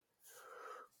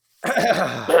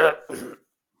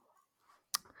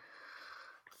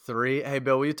Three. Hey,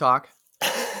 Bill, will you talk?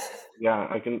 Yeah,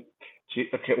 I can.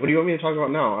 Okay, what do you want me to talk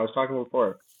about now? I was talking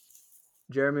before.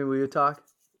 Jeremy, will you talk?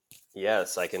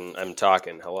 Yes, I can. I'm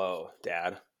talking. Hello,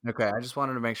 Dad. Okay, I just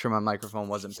wanted to make sure my microphone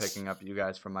wasn't picking up you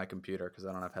guys from my computer because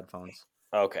I don't have headphones.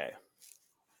 Okay.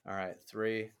 All right,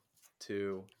 3,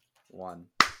 2, 1.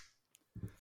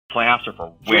 Playoffs are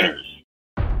for winners.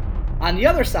 On the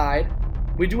other side,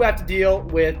 we do have to deal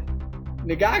with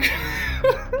Ngakwe.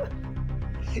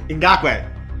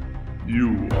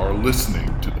 You are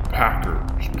listening to the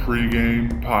Packers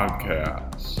pregame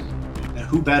podcast. And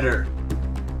who better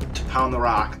to pound the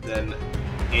rock than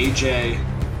AJ,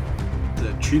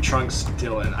 the Tree Trunks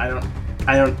Dylan?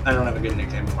 I don't have a good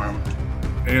nickname for him.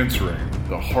 Answering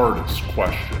the hardest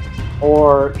question.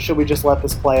 Or should we just let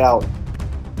this play out?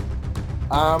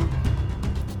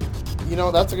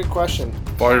 That's a good question.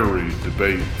 Fiery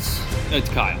debates. It's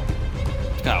Kyle.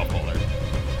 It's Kyle Fuller.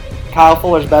 Kyle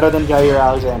Fuller's better than Jair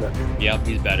Alexander. Yep,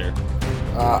 he's better.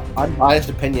 Unbiased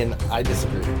opinion, I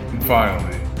disagree. And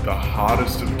finally, the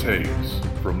hottest of takes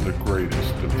from the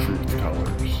greatest of truth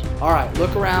tellers. All right,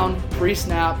 look around,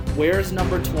 pre-snap. Where's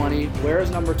number 20? Where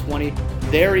is number 20?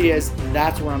 There he is.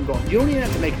 That's where I'm going. You don't even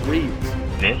have to make reads.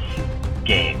 This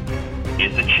game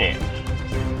is a chance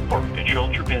for Mitchell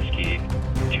Trubisky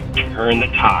to turn the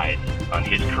tide on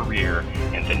his career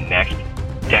in the next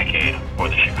decade for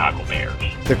the Chicago Bears.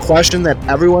 The question that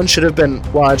everyone should have been,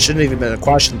 well, it shouldn't even been a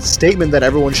question, the statement that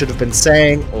everyone should have been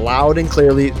saying loud and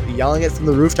clearly, yelling it from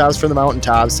the rooftops, from the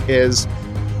mountaintops, is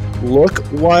look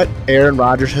what Aaron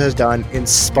Rodgers has done in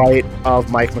spite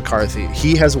of Mike McCarthy.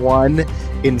 He has won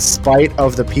in spite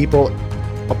of the people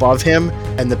above him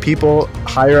and the people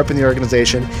higher up in the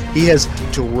organization. He has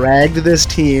dragged this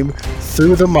team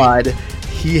through the mud.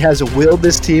 He has willed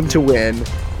this team to win.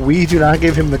 We do not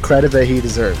give him the credit that he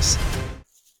deserves.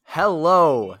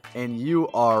 Hello, and you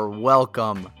are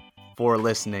welcome for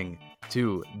listening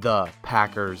to the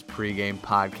Packers pregame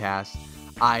podcast.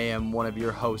 I am one of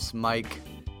your hosts, Mike,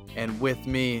 and with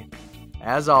me,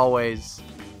 as always,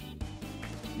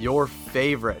 your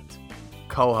favorite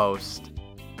co-host,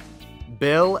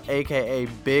 Bill, aka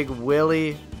Big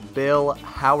Willie. Bill,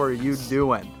 how are you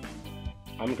doing?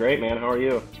 I'm great, man. How are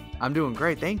you? I'm doing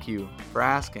great. Thank you for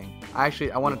asking. I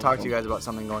want to talk to you guys about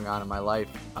something going on in my life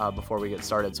before we get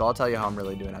started. So I'll tell you how I'm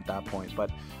really doing at that point.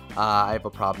 But I have a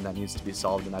problem that needs to be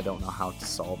solved, and I don't know how to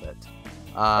solve it.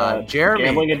 Jeremy,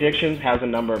 Gambling Addictions has a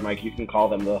number, Mike. You can call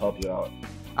them. They'll help you out.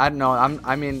 I don't know.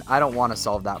 I don't want to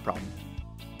solve that problem.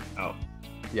 Oh.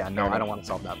 Yeah, no, I don't want to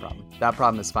solve that problem. That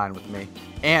problem is fine with me.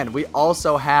 And we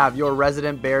also have your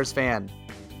resident Bears fan,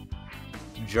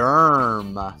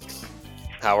 Germ.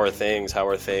 How are things? How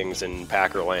are things in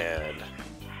Packerland?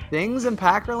 Things in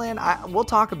Packerland? We'll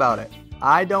talk about it.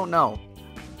 I don't know.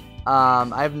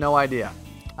 I have no idea.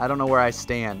 I don't know where I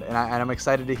stand. And I'm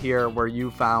excited to hear where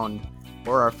you found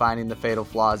or are finding the fatal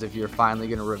flaws if you're finally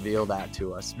going to reveal that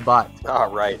to us. But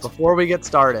All right. Before we get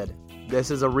started, this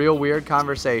is a real weird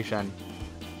conversation.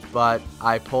 But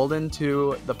I pulled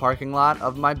into the parking lot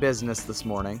of my business this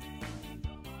morning.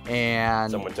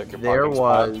 And Someone took your there parking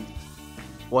was... spot?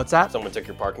 What's that? Someone took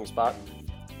your parking spot?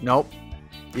 Nope.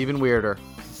 Even weirder.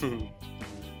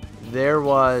 There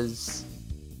was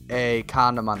a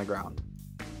condom on the ground.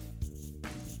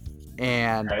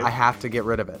 And Right. I have to get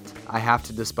rid of it. I have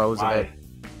to dispose Why? of it.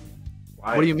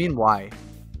 Why? What do you mean, why?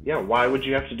 Yeah, why would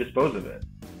you have to dispose of it?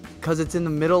 Because it's in the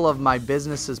middle of my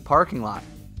business's parking lot.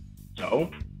 So?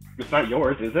 It's not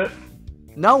yours, is it?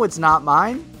 No, it's not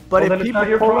mine. But Well, if then it's people not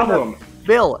your pull up- problem.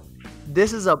 Bill,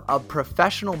 this is a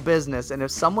professional business, and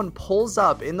if someone pulls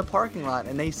up in the parking lot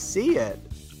and they see it,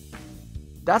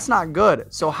 that's not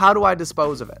good. So how do I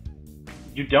dispose of it?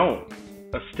 You don't.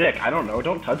 A stick. I don't know.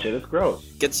 Don't touch it. It's gross.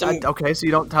 Get some. Okay, so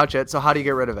you don't touch it. So how do you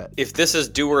get rid of it? If this is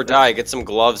do or die, get some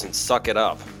gloves and suck it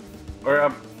up.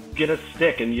 Or get a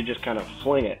stick and you just kind of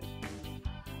fling it.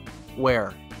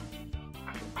 Where?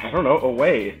 I don't know.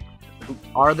 Away.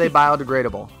 Are they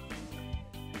biodegradable?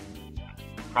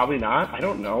 Probably not. I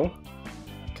don't know.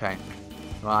 Okay.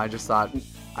 Well, I just thought.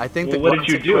 I think Well, the what glove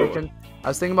did you do? situation- I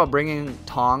was thinking about bringing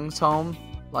tongs home,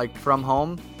 like from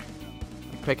home,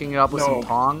 picking it up with some No.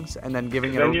 tongs, and then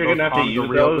giving it Then a, you're gonna have to tongs a use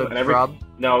real those. good And scrub.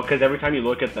 No, because every time you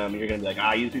look at them, you're gonna be like,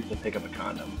 I use these to pick up a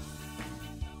condom.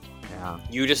 Yeah.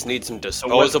 You just need some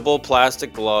disposable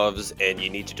plastic gloves, and you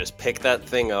need to just pick that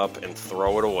thing up and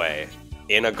throw it away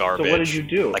in a garbage. So what did you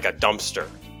do? Like a dumpster.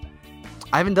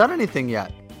 I haven't done anything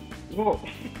yet. Well,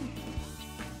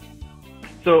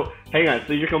 so hang on.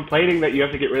 So you're complaining that you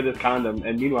have to get rid of this condom,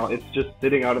 and meanwhile, it's just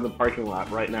sitting out in the parking lot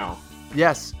right now.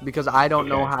 Yes, because I don't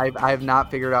know how I have not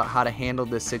figured out how to handle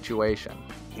this situation.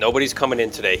 Nobody's coming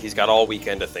in today. He's got all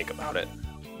weekend to think about it.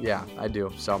 Yeah, I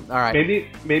do. So, all right.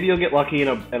 Maybe you'll get lucky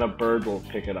and a bird will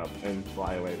pick it up and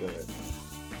fly away with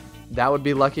it. That would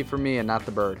be lucky for me and not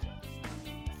the bird.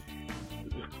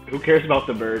 Who cares about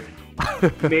the bird?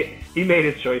 He made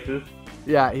his choices.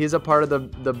 Yeah, he's a part of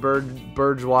the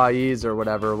bourgeoisie or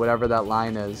whatever that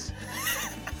line is.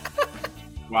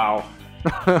 Wow.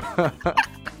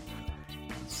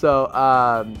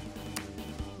 So,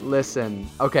 listen.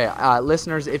 Okay,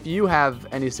 listeners, if you have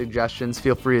any suggestions,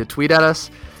 feel free to tweet at us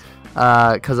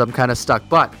because I'm kind of stuck.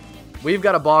 But we've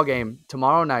got a ball game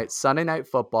tomorrow night, Sunday Night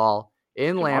Football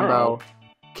in Lambeau.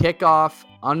 Kickoff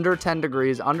under 10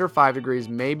 degrees, under 5 degrees,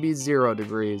 maybe 0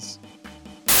 degrees.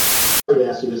 I would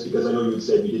ask you this because I know you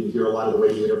said you didn't hear a lot of the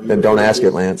radio interview. Then don't ask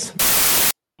it, Lance.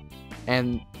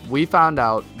 And we found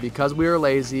out because we were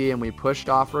lazy and we pushed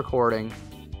off recording,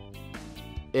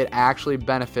 it actually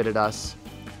benefited us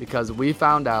because we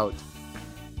found out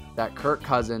that Kirk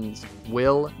Cousins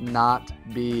will not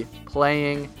be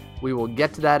playing. We will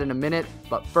get to that in a minute,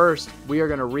 but first we are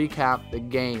going to recap the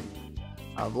game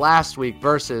of last week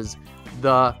versus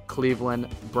the Cleveland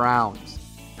Browns.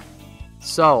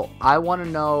 So I want to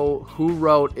know who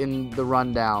wrote in the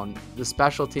rundown, the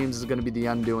special teams is going to be the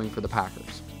undoing for the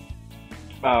Packers.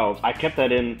 Oh, I kept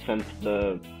that in since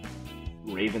the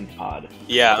Ravens pod.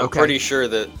 Yeah, I'm pretty sure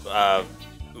that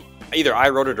either I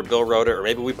wrote it or Bill wrote it, or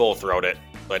maybe we both wrote it,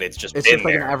 but it's just like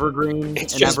an evergreen.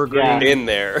 It's just in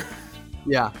there.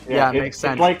 Yeah, it makes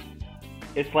sense.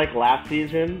 It's like last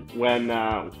season when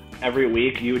every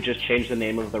week you would just change the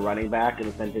name of the running back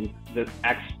and the sentence, the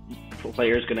X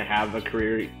player is going to have a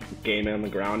career game on the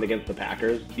ground against the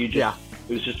Packers. It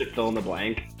was just a fill in the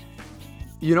blank.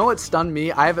 You know what stunned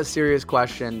me? I have a serious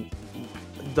question.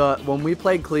 When we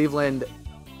played Cleveland,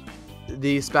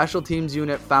 the special teams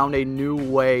unit found a new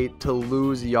way to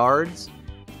lose yards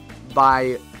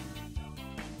by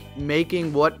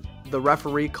making what the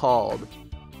referee called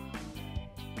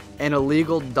an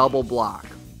illegal double block.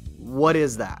 What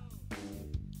is that?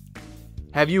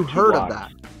 Have you heard of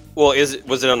that? Well,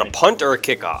 was it on a punt or a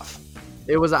kickoff?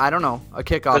 It was, I don't know, a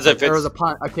kickoff. There was a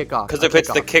punt, a kickoff. Because if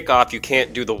it's the kickoff, you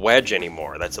can't do the wedge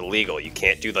anymore. That's illegal. You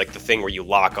can't do like the thing where you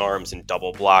lock arms and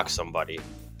double block somebody.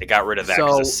 They got rid of that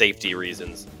because of safety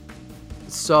reasons.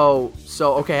 So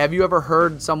okay, have you ever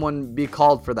heard someone be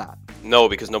called for that? No,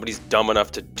 because nobody's dumb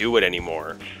enough to do it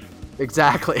anymore.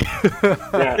 Exactly.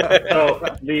 Yeah.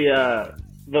 So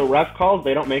the ref calls,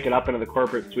 they don't make it up into the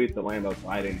corporate suites at Lambeau, so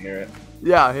I didn't hear it.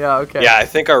 Yeah, okay. Yeah, I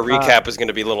think our recap is going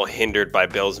to be a little hindered by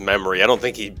Bill's memory. I don't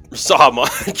think he saw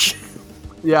much.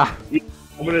 Yeah.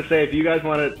 I'm going to say, if you guys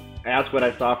want to ask what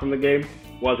I saw from the game,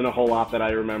 wasn't a whole lot that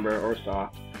I remember or saw.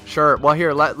 Sure. Well,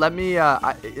 here, let me,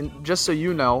 just so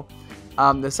you know,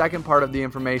 the second part of the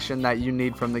information that you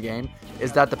need from the game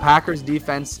is that the Packers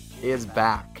defense is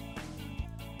back.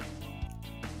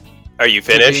 Are you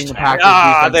finished?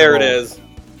 There it is.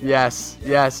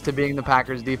 Yes, to being the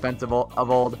Packers defense of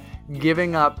old,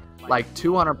 giving up like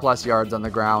 200 plus yards on the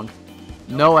ground,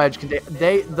 no edge.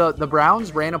 The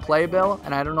Browns ran a play, Bill,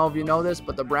 and I don't know if you know this,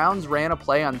 but the Browns ran a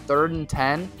play on 3rd and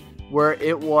 10 where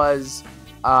it was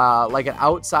like an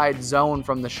outside zone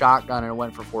from the shotgun and it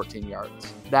went for 14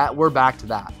 yards. We're back to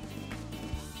that.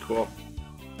 Cool.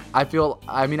 I feel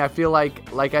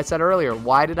like I said earlier,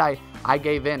 why did I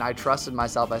gave in. I trusted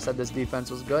myself. I said this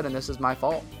defense was good and this is my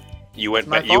fault. You went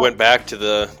back to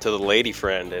the lady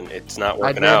friend, and it's not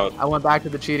working out. I went back to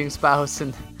the cheating spouse,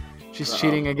 and she's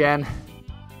cheating again.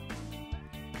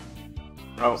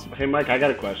 Oh, hey Mike, I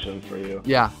got a question for you.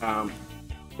 Yeah.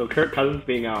 So Kirk Cousins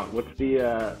being out,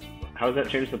 how does that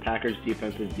change the Packers'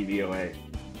 defense's DVOA?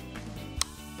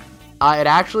 It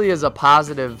actually is a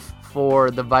positive for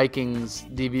the Vikings'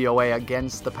 DVOA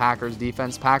against the Packers'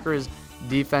 defense. Packers'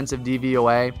 defensive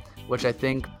DVOA, which I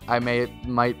think I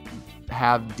might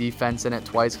have defense in it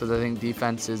twice because I think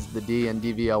defense is the D in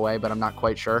DVOA, but I'm not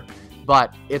quite sure.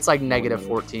 But it's like negative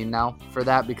 14 now for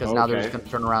that because now they're just going to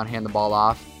turn around and hand the ball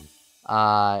off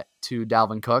to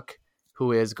Dalvin Cook,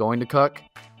 who is going to cook,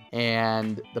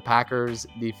 and the Packers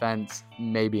defense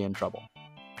may be in trouble.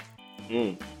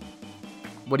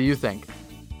 What do you think?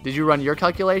 Did you run your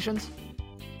calculations?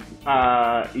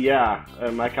 Yeah.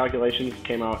 My calculations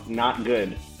came out not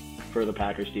good for the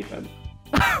Packers defense.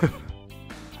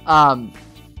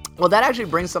 Well, that actually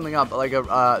brings something up, like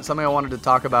something I wanted to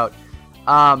talk about.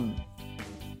 And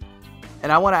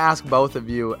I want to ask both of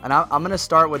you, and I'm going to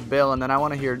start with Bill, and then I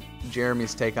want to hear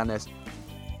Jeremy's take on this.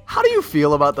 How do you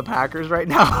feel about the Packers right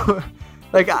now?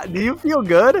 Like, do you feel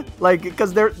good? Like,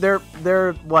 because they're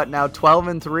what now,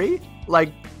 12-3?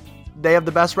 Like, they have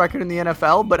the best record in the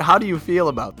NFL, but how do you feel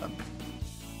about them?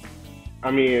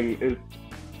 I mean,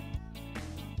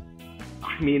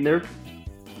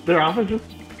 their offense is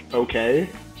okay.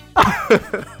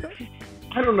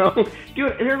 I don't know.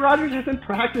 Dude, Aaron Rodgers hasn't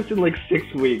practiced in like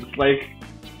 6 weeks. Like,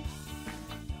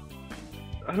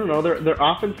 I don't know. Their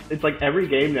offense, it's like every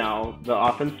game now, the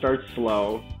offense starts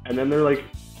slow, and then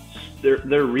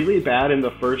they're really bad in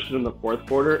the first and the fourth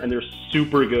quarter, and they're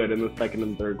super good in the second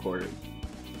and third quarters.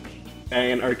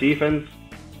 And our defense,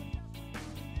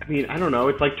 I mean, I don't know.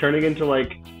 It's like turning into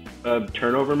like a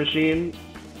turnover machine,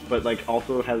 but like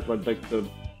also has like the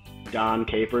Don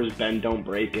Capers, bend don't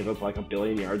break, give up like 1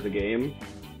 billion yards a game.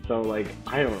 So like,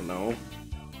 I don't know.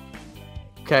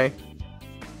 Okay.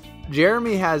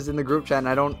 Jeremy has in the group chat,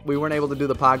 and we weren't able to do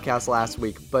the podcast last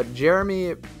week, but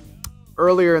Jeremy,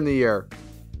 earlier in the year,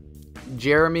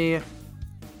 Jeremy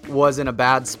was in a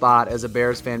bad spot as a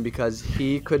Bears fan because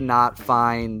he could not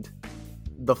find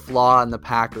the flaw in the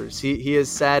Packers. He has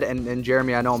said, and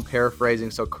Jeremy, I know I'm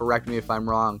paraphrasing, so correct me if I'm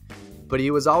wrong, but he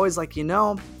was always like,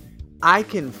 I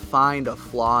can find a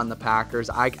flaw in the Packers.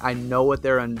 I know what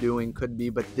their undoing could be,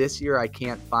 but this year I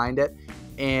can't find it.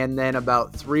 And then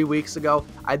about 3 weeks ago,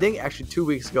 I think actually 2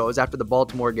 weeks ago, it was after the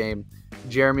Baltimore game,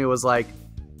 Jeremy was like,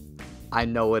 I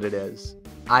know what it is.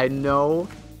 I know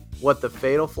what the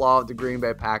fatal flaw of the Green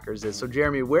Bay Packers is. So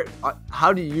Jeremy,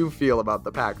 how do you feel about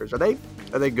the Packers? Are they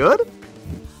good?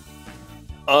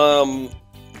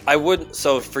 I wouldn't.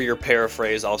 So for your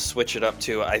paraphrase, I'll switch it up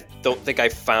to, I don't think I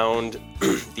found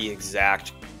the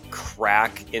exact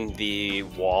crack in the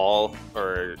wall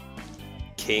or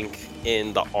kink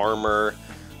in the armor.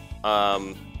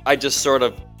 I just sort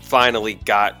of finally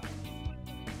got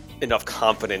enough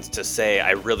confidence to say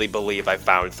I really believe I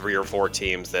found 3 or 4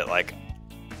 teams that like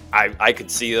I could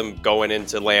see them going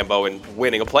into Lambeau and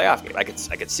winning a playoff game. I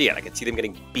could see it. I could see them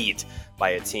getting beat by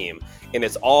a team, and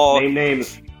it's all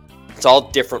names. It's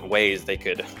all different ways they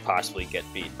could possibly get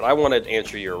beat. But I wanted to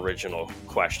answer your original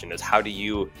question: is how do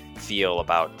you feel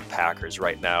about the Packers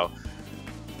right now?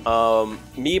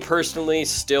 Me personally,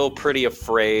 still pretty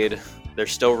afraid. They're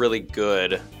still really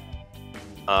good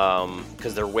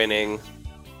because they're winning.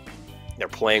 They're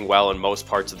playing well in most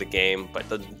parts of the game, but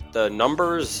the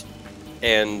numbers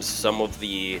and some of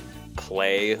the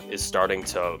play is starting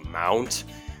to mount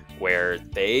where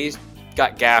they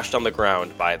got gashed on the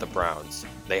ground by the Browns.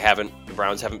 The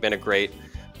Browns haven't been a great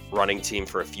running team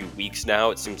for a few weeks now.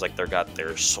 It seems like they got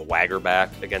their swagger back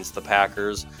against the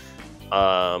Packers.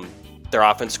 Their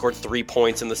offense scored 3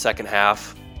 points in the second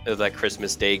half of that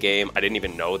Christmas Day game. I didn't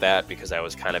even know that because I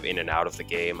was kind of in and out of the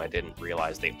game. I didn't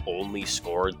realize they only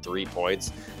scored 3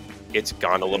 points. It's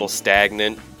gone a little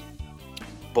stagnant.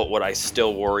 But what I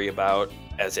still worry about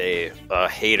as a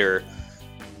hater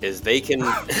is they can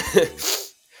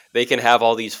they can have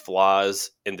all these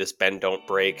flaws in this bend don't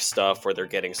break stuff where they're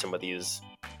getting some of these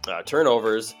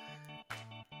turnovers,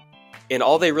 and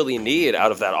all they really need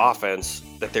out of that offense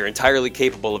that they're entirely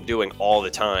capable of doing all the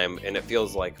time, and it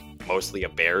feels like mostly a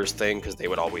Bears thing because they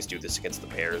would always do this against the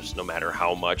Bears no matter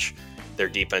how much their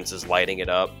defense is lighting it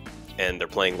up and they're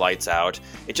playing lights out.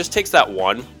 It just takes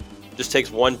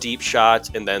one deep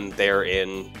shot, and then they're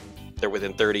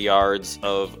within 30 yards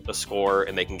of a score,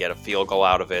 and they can get a field goal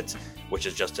out of it, which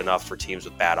is just enough for teams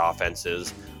with bad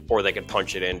offenses, or they can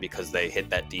punch it in because they hit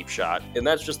that deep shot. And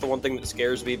that's just the one thing that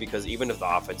scares me, because even if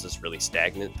the offense is really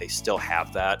stagnant, they still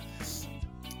have that.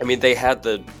 I mean, they had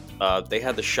the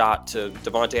shot to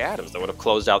Davante Adams that would have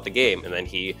closed out the game, and then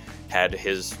he had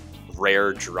his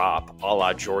rare drop a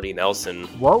la Jordy Nelson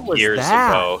years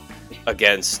ago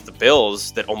against the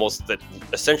Bills that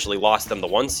essentially lost them the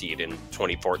 1 seed in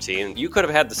 2014. You could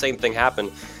have had the same thing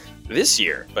happen this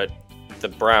year, but the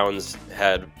Browns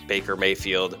had Baker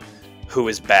Mayfield, who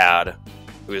is bad.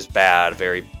 He's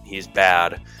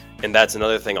bad. And that's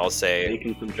another thing I'll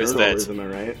say is that am I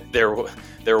right?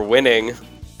 they're winning,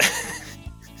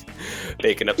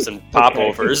 baking up some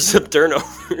popovers, some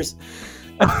turnovers.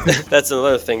 That's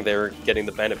another thing they're getting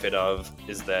the benefit of,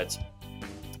 is that,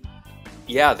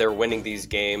 yeah, they're winning these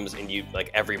games, and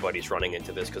everybody's running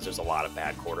into this because there's a lot of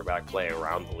bad quarterback play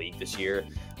around the league this year,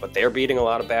 but they're beating a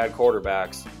lot of bad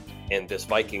quarterbacks, and this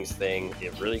Vikings thing,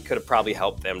 it really could have probably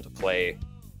helped them to play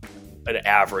an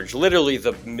average, literally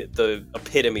the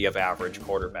epitome of average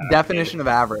quarterback. Definition of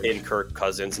average. In Kirk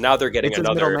Cousins. Now they're getting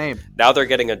Now they're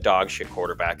getting a dog shit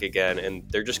quarterback again, and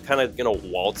they're just kind of going to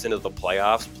waltz into the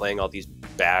playoffs playing all these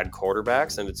bad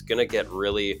quarterbacks, and it's going to get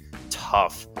really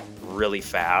tough really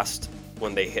fast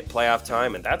when they hit playoff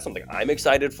time, and that's something I'm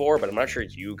excited for, but I'm not sure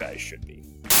you guys should be.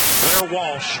 Blair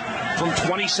Walsh from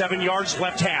 27 yards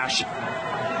left hash.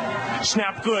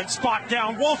 Snap good, spot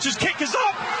down. Walsh's kick is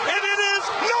up, and it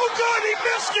good. He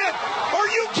missed it. Are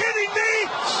you kidding me?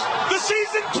 The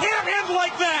season can't end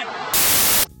like that.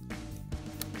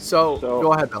 So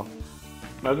go ahead, Bill.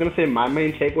 I was gonna say my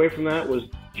main takeaway from that was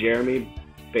Jeremy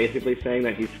basically saying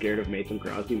that he's scared of Mason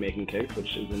Crosby making kicks,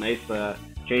 which is a nice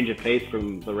change of pace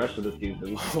from the rest of the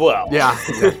season. Well, yeah.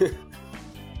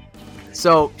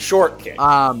 So short kick.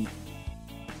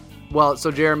 Well,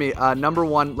 so Jeremy, number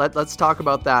one, let's talk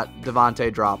about that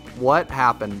Devontae drop. What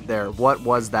happened there? What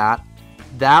was that?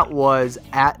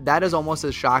 That is almost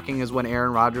as shocking as when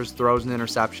Aaron Rodgers throws an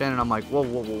interception, and I'm like, whoa,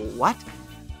 what?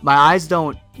 My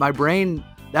brain,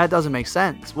 that doesn't make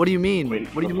sense. What do you mean?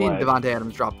 What do you mean Devontae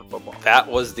Adams dropped the football? That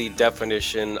was the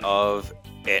definition of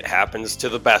it happens to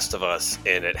the best of us,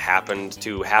 and it happened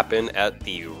to happen at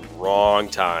the wrong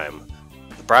time.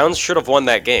 The Browns should have won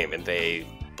that game, and they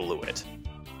blew it.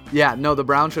 Yeah, no, the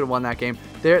Browns should have won that game.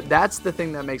 That's the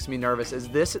thing that makes me nervous, is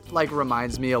this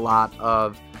reminds me a lot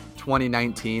of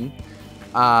 2019,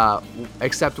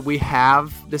 except we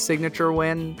have the signature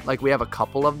win. We have a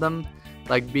couple of them.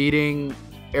 Beating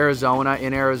Arizona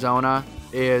in Arizona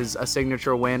is a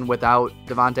signature win without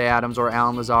Devontae Adams or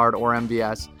Allen Lazard or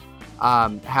MVS.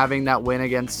 Having that win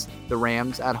against the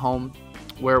Rams at home,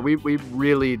 where we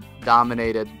really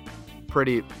dominated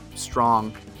pretty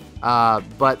strong.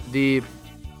 But the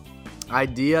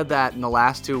idea that in the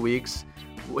last 2 weeks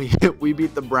we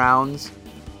beat the Browns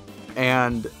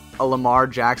and a Lamar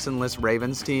Jackson-less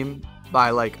Ravens team by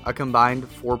a combined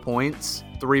 3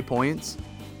 points,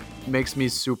 makes me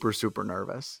super, super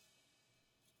nervous.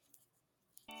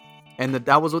 And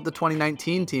that was what the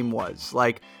 2019 team was.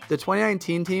 The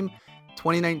 2019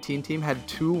 team had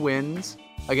 2 wins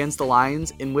against the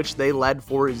Lions in which they led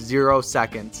for 0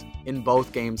 seconds in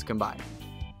both games combined.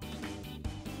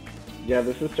 Yeah,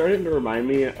 this is starting to remind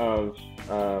me of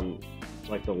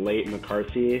the late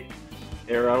McCarthy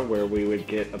era, where we would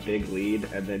get a big lead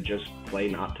and then just play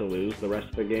not to lose the rest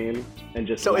of the game and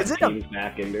just let teams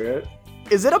back into it.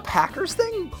 Is it a Packers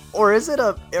thing or is it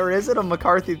a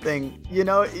McCarthy thing? You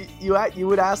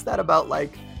would ask that about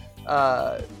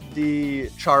the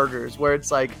Chargers, where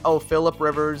it's Phillip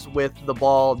Rivers with the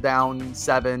ball down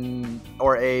 7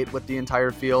 or 8 with the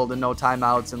entire field and no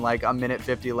timeouts and a minute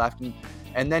 50 left,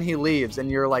 and then he leaves, and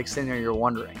you're sitting there, you're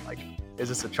wondering is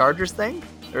this a Chargers thing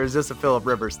or is this a Phillip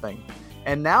Rivers thing?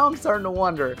 And now I'm starting to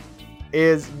wonder,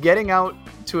 is getting out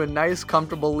to a nice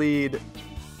comfortable lead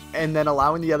and then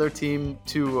allowing the other team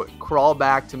to crawl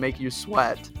back to make you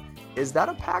sweat, is that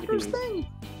a Packers thing?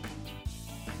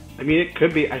 I mean, it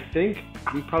could be. I think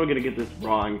I'm probably going to get this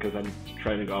wrong because I'm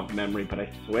trying to go off memory, but I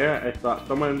swear I thought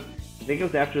I think it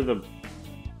was after the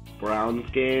Browns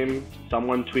game,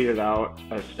 someone tweeted out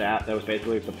a stat that was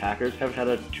basically the Packers have had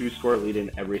a 2-score lead in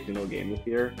every single game this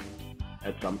year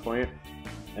at some point.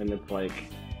 And it's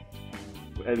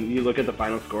and you look at the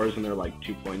final scores and they're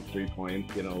 2 points, 3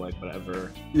 points,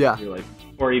 whatever. Yeah. You're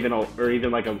or even a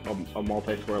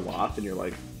multi-score loss, and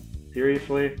you're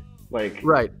seriously?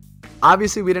 Right.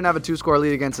 Obviously, we didn't have a 2-score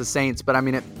lead against the Saints, but I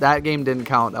mean, that game didn't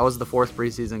count. That was the 4th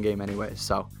preseason game anyway,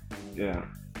 so. Yeah.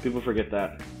 People forget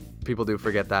that. People do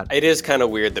forget that. It is kind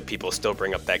of weird that people still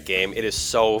bring up that game. It is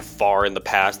so far in the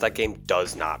past. That game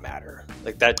does not matter.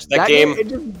 That game, it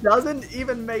just doesn't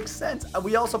even make sense.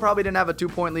 We also probably didn't have a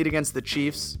 2-point lead against the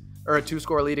Chiefs, or a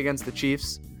 2-score lead against the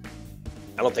Chiefs.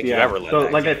 I don't think you ever led.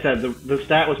 So, I said, the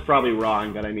stat was probably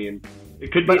wrong, but I mean,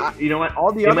 it could be. You know what?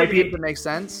 All the other games that make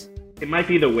sense. It might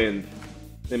be the wins.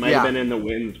 They might have been in the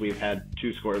wins. We've had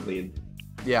 2-score leads.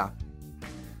 Yeah.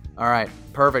 All right.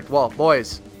 Perfect. Well,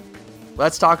 boys,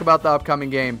 let's talk about the upcoming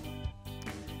game.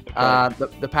 Okay.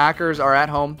 The Packers are at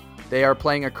home. They are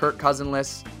playing a Kirk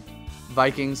Cousins-less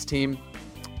Vikings team.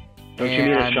 Don't you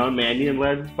mean a Sean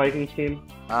Mannion-led Vikings team?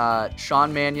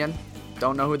 Sean Mannion.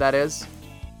 Don't know who that is.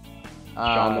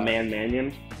 Sean the Man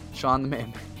Mannion? Sean the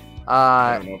Man.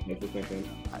 I don't know if that's his nickname.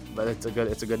 But it's a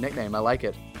good nickname. I like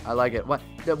it. Well,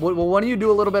 why don't you do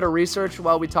a little bit of research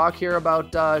while we talk here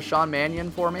about Sean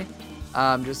Mannion for me?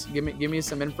 Just give me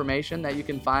some information that you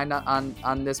can find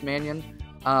on this Mannion.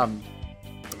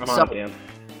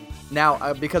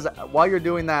 Now, because while you're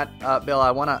doing that, Bill,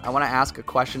 I wanna ask a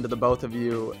question to the both of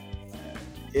you.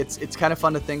 It's kind of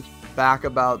fun to think back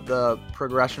about the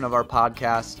progression of our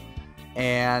podcast,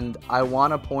 and I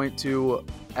want to point to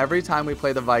every time we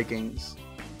play the Vikings,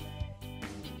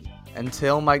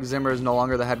 until Mike Zimmer is no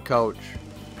longer the head coach,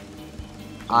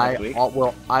 I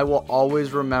will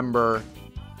always remember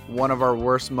one of our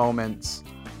worst moments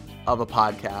of a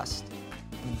podcast.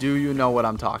 Do you know what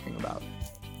I'm talking about?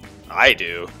 I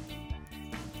do.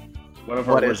 One of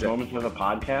our worst moments of a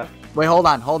podcast? Wait, hold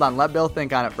on. Let Bill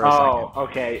think on it for a second. Oh,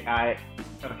 okay.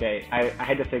 Okay, I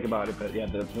had to think about it, but yeah,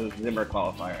 the Zimmer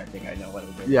qualifier, I think I know what it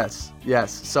is.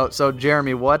 Yes. So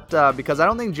Jeremy, what? Because I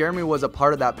don't think Jeremy was a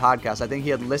part of that podcast. I think he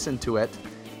had listened to it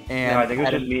and I think it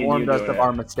was had just me and informed you us doing of it.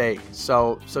 our mistake.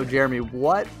 So Jeremy,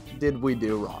 what did we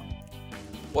do wrong?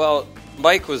 Well,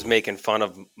 Mike was making fun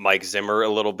of Mike Zimmer a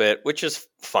little bit, which is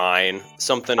fine.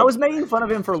 I was making fun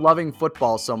of him for loving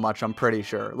football so much, I'm pretty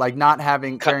sure. Like not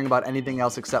caring about anything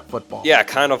else except football. Yeah,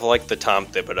 kind of like the Tom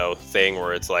Thibodeau thing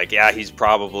where it's like, yeah, he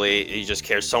just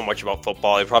cares so much about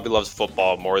football. He probably loves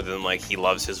football more than like he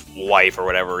loves his wife or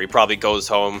whatever. He probably goes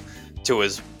home to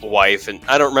his wife, and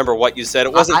I don't remember what you said.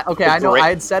 It wasn't I know. I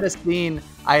had set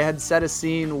a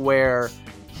scene where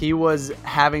he was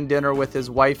having dinner with his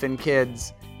wife and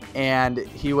kids, and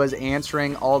he was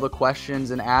answering all the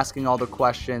questions and asking all the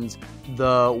questions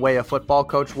the way a football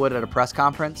coach would at a press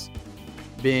conference,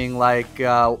 being like,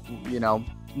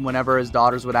 whenever his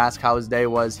daughters would ask how his day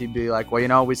was, he'd be like,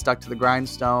 well, we stuck to the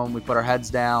grindstone, we put our heads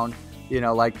down,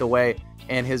 like the way,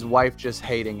 and his wife just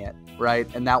hating it, right?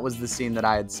 And that was the scene that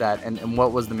I had set. And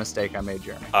what was the mistake I made,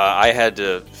 Jeremy? I had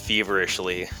to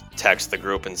feverishly text the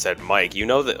group and said, Mike, you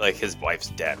know that like his wife's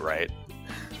dead, right?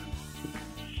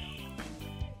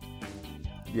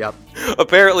 Yep.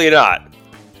 Apparently not.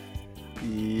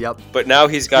 Yep. But now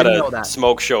he's got Didn't know a that.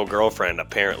 smoke show girlfriend,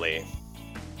 apparently.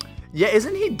 Yeah,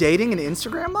 isn't he dating an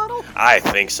Instagram model? I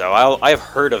think so. I've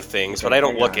heard of things, but I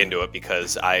don't look into it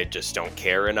because I just don't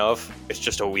care enough. It's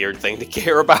just a weird thing to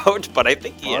care about, but I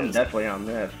think he I'm is. definitely on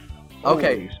this.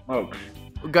 Okay. Holy smokes.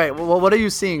 Okay, well, what are you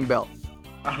seeing, Bill?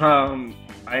 I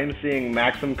am seeing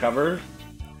Maxim Covers.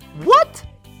 What?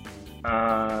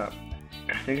 I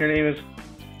think her name is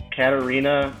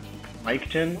Katarina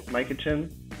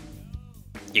Mykichin.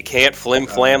 You can't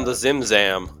flim-flam the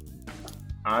zim-zam.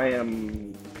 I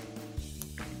am...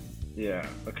 Yeah,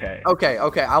 okay.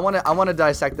 Okay. I want to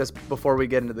dissect this before we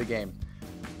get into the game.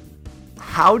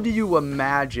 How do you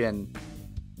imagine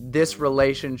this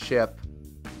relationship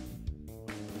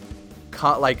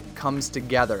comes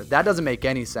together? That doesn't make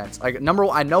any sense. Like, number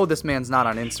one, I know this man's not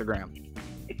on Instagram.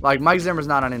 Like, Mike Zimmer's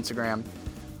not on Instagram.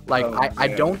 Like, I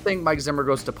don't think Mike Zimmer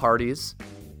goes to parties.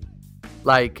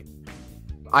 Like,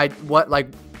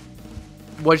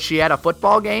 was she at a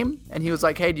football game and he was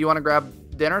like, hey, do you want to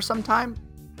grab dinner sometime?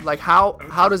 Like, how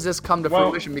does this come to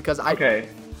fruition? Because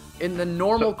in the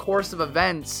normal course of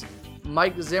events,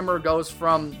 Mike Zimmer goes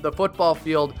from the football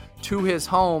field to his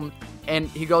home, and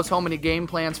he goes home and he game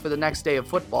plans for the next day of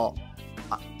football.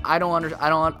 I'm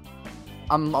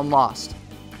lost.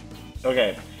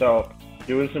 Okay, so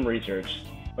doing some research.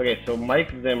 Okay, so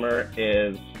Mike Zimmer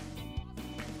is...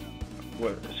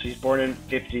 She's born in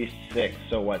 56,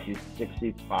 so what, he's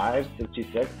 65,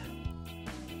 66?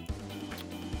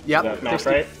 Yep, Is that math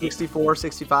right? 64,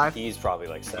 65. He's probably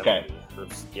like 70. Okay.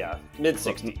 Yeah,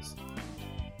 mid-60s.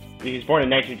 He's born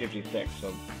in 1956,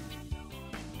 so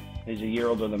he's a year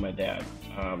older than my dad.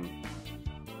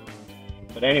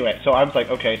 But anyway, so I was like,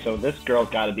 okay, so this girl's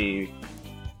got to be,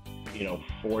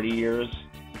 40 years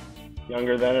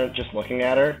younger than her, just looking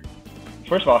at her.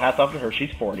 First of all, hats off to her,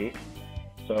 she's 40.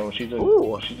 So she's a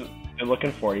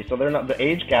good-looking 40. So the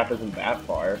age gap isn't that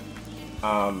far.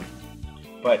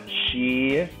 But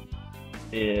she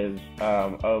is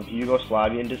of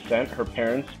Yugoslavian descent. Her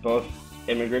parents, both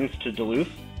immigrants to Duluth,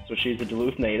 so she's a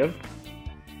Duluth native.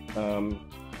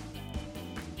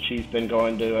 She's been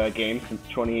going to games since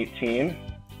 2018.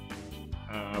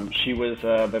 She was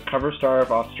the cover star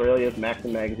of Australia's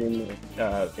Maxim magazine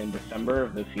in December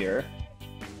of this year.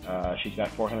 She's got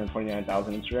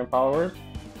 429,000 Instagram followers,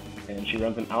 and she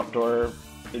runs an outdoor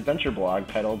adventure blog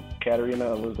titled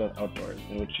Katarina Elizabeth Outdoors,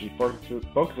 in which she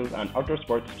focuses on outdoor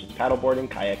sports such as paddleboarding,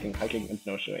 kayaking, hiking, and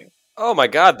snowshoeing. Oh my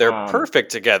God, they're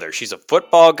perfect together. She's a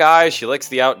football guy. She likes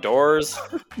the outdoors.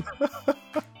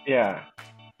 Yeah.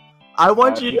 I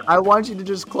want you to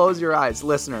just close your eyes,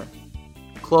 listener.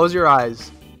 Close your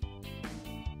eyes.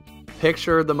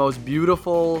 Picture the most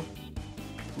beautiful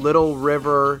little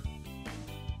river.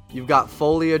 You've got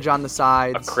foliage on the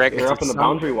sides. You're up in the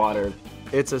Boundary Waters.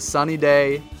 It's a sunny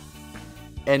day.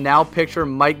 And now picture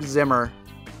Mike Zimmer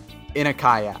in a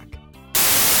kayak.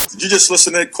 Did you just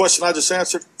listen to that question I just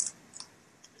answered?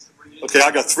 Okay,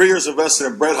 I got 3 years invested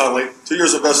in Brett Hundley, 2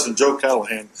 years invested in Joe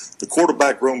Callahan. The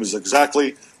quarterback room is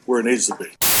exactly where it needs to be.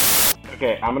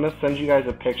 Okay, I'm going to send you guys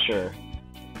a picture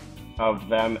of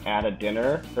them at a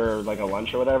dinner or like a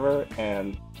lunch or whatever,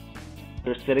 and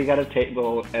they're sitting at a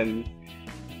table, and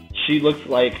she looks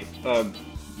like,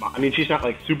 she's not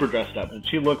like super dressed up, but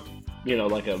she looks,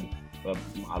 like a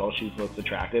model. She looks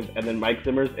attractive. And then Mike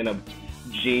Zimmer's in a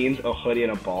jeans, a hoodie,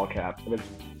 and a ball cap. And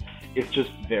it's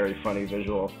just very funny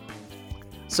visual.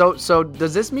 So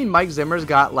does this mean Mike Zimmer's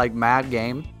got like mad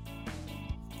game?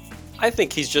 I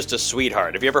think he's just a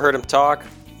sweetheart. Have you ever heard him talk?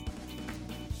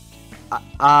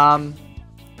 I'm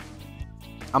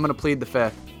gonna plead the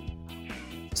fifth.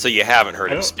 So you haven't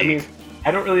heard him speak?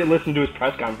 I don't really listen to his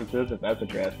press conferences, if that's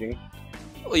what you're asking.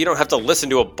 Well, you don't have to listen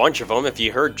to a bunch of them if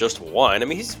you heard just one. I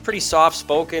mean, he's pretty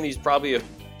soft-spoken. He's probably a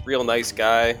real nice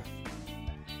guy.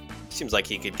 Seems like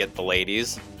he could get the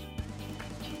ladies.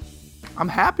 I'm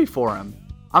happy for him.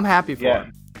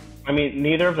 him. I mean,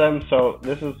 neither of them. So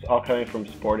this is all coming from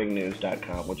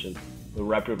sportingnews.com, which is the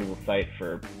reputable site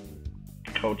for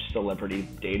coach celebrity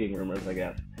dating rumors, I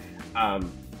guess.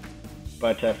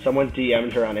 But someone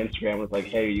DM'd her on Instagram, was like,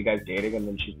 "Hey, are you guys dating?" And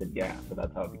then she said, "Yeah." So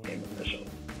that's how it became official.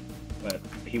 But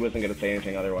he wasn't going to say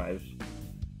anything otherwise.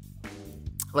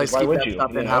 Let's why keep would that you?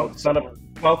 stuff in know, house. it's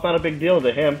not a big deal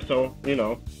to him. So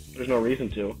there's no reason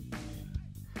to.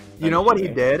 You know what he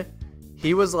did?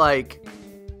 He was like,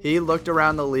 he looked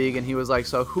around the league and he was like,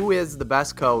 so who is the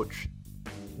best coach?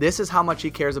 This is how much he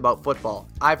cares about football.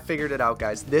 I figured it out,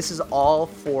 guys. This is all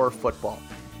for football.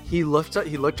 He looked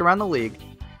around the league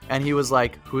and he was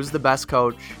like, who's the best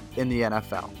coach in the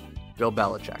NFL? Bill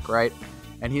Belichick, right?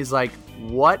 And he's like,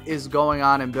 what is going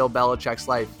on in Bill Belichick's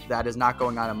life that is not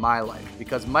going on in my life?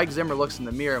 Because Mike Zimmer looks in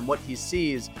the mirror and what he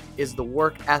sees is the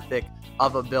work ethic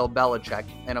of a Bill Belichick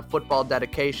and a football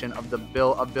dedication of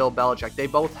Bill Belichick. They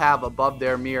both have above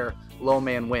their mirror low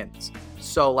man wins.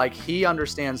 So like he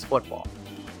understands football.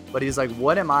 But he's like,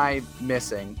 what am I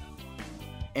missing?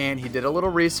 And he did a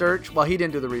little research. Well, he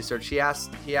didn't do the research. He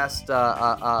asked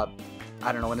I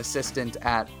don't know, an assistant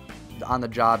on the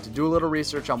job to do a little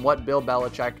research on what Bill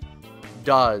Belichick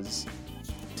does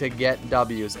to get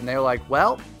W's. And they were like,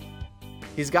 well,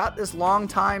 he's got this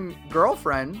longtime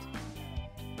girlfriend.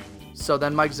 So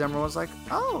then Mike Zimmer was like,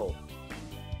 oh,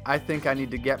 I think I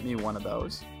need to get me one of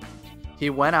those. He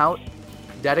went out,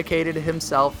 dedicated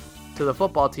himself to the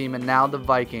football team, and now the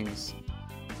Vikings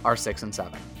are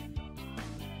 6-7.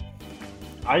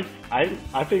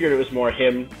 I figured it was more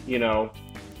him,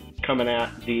 coming at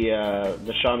the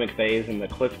Sean McVays and the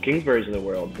Cliff Kingsburys of the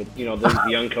world, but those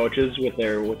young coaches with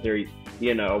their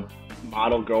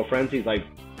model girlfriends. He's like,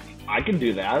 I can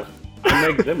do that.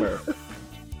 I'm Mike Zimmer.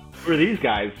 Who are these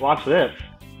guys? Watch this.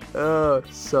 Oh,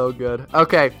 so good.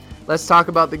 Okay, let's talk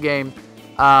about the game.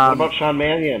 What about Sean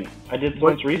Mannion? I did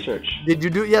some research. Did you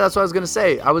do? Yeah, that's what I was gonna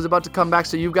say. I was about to come back.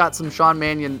 So you've got some Sean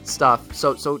Mannion stuff.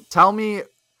 So tell me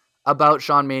about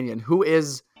Sean Mannion. Who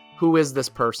is this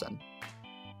person?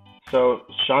 So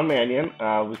Sean Mannion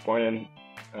was born in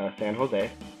San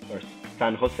Jose.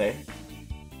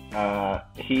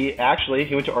 He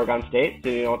went to Oregon State. Do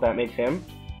you know what that makes him?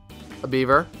 A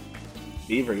Beaver.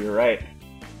 Beaver, you're right.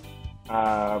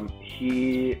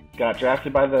 He got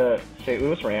drafted by the St.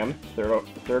 Louis Rams,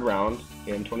 third round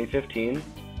in 2015.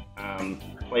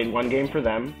 Played one game for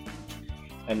them,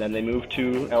 and then they moved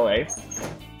to LA.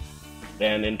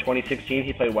 Then in 2016,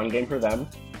 he played one game for them.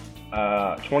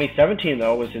 2017,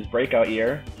 though, was his breakout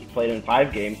year. He played in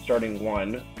 5 games, starting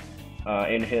 1.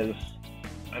 I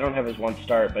don't have his one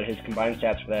start, but his combined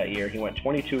stats for that year, he went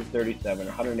 22 of 37,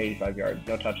 185 yards,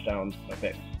 no touchdowns, no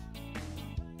picks.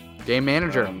 Game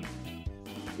manager.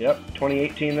 Yep.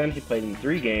 2018, then he played in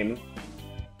 3 games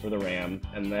for the Rams,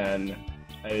 and then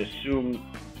I assume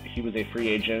he was a free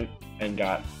agent and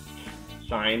got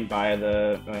signed by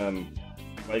the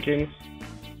Vikings.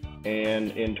 And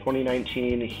in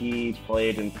 2019, he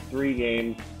played in 3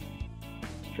 games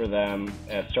for them.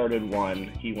 Started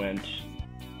 1. He went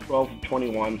 12 of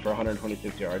 21 for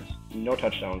 126 yards, no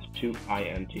touchdowns, 2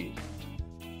 INTs.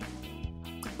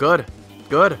 Good.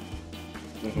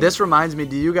 Mm-hmm. This reminds me,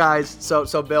 do you guys,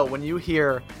 so Bill, when you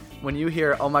hear,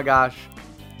 oh my gosh,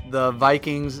 the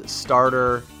Vikings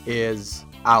starter is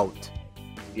out.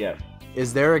 Yes.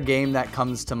 Is there a game that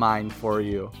comes to mind for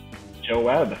you? Joe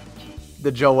Webb.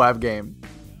 The Joe Webb game.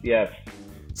 Yes.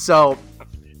 So.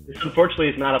 Unfortunately,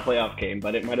 it's not a playoff game,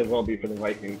 but it might as well be for the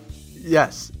Vikings.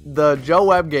 Yes. The Joe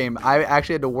Webb game, I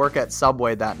actually had to work at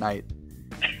Subway that night.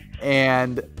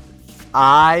 And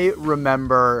I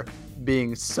remember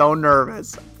being so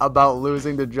nervous about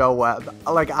losing to Joe Webb.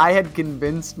 Like, I had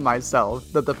convinced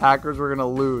myself that the Packers were going to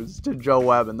lose to Joe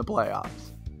Webb in the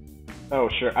playoffs. Oh,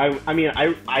 sure. I mean,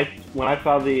 when I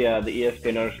saw the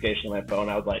ESPN notification on my phone,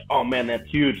 I was like, oh man, that's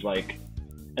huge. Like,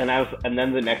 and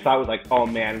then the next thought was like, oh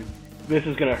man, this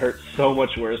is going to hurt so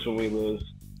much worse when we lose.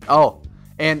 Oh,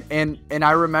 and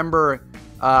I remember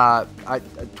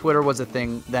Twitter was a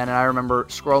thing then, and I remember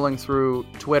scrolling through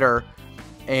Twitter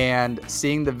and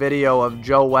seeing the video of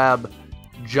Joe Webb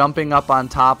jumping up on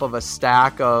top of a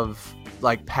stack of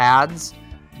like pads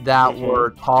that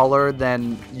were taller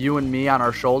than you and me on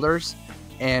our shoulders,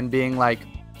 and being like,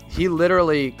 he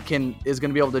literally is going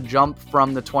to be able to jump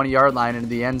from the 20-yard line into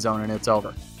the end zone and it's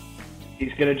over.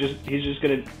 He's just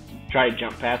gonna try to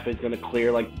jump past, but he's gonna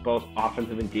clear like both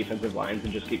offensive and defensive lines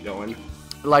and just keep going.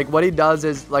 Like what he does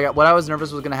is, like what I was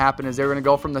nervous was going to happen is they were going to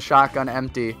go from the shotgun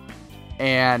empty,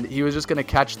 and he was just going to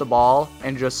catch the ball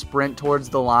and just sprint towards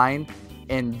the line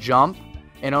and jump,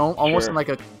 and almost in like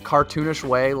a cartoonish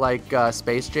way, like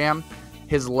Space Jam.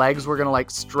 His legs were going to like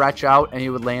stretch out and he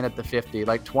would land at the 50,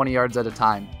 like 20 yards at a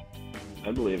time.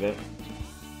 I believe it.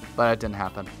 But it didn't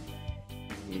happen.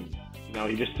 No,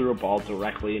 he just threw a ball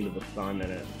directly into the sun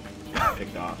and it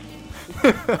picked off.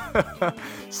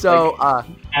 So,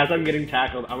 as I'm getting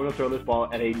tackled, I'm going to throw this ball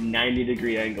at a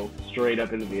 90-degree angle straight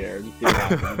up into the air and see what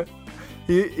happens.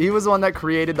 He was the one that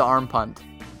created the arm punt.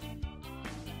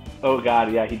 Oh,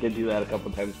 God, yeah, he did do that a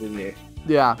couple times, didn't he?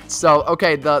 Yeah, so,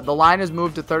 okay, the line has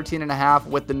moved to 13.5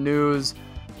 with the news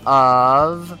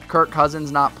of Kirk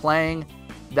Cousins not playing.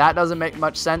 That doesn't make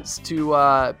much sense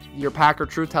to your Packer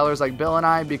truth tellers like Bill and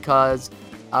I, because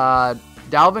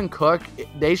Dalvin Cook,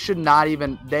 they should not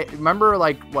even... remember,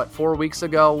 4 weeks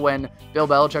ago when Bill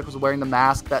Belichick was wearing the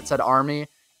mask that said Army,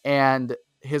 and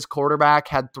his quarterback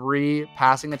had 3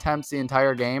 passing attempts the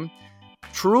entire game?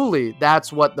 Truly,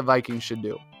 that's what the Vikings should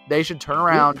do. They should turn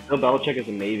around... Bill Belichick is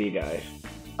a Navy guy.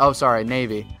 Oh, sorry,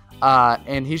 Navy.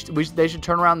 And they should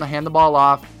turn around and hand the ball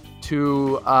off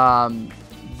to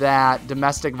that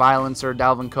domestic violencer,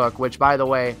 Dalvin Cook, which, by the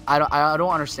way, I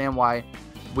don't understand why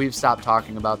we've stopped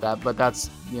talking about that, but that's,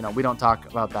 we don't talk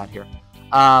about that here.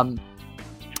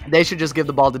 They should just give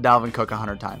the ball to Dalvin Cook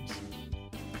 100 times.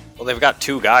 Well, they've got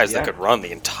 2 guys that could run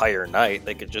the entire night.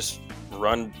 They could just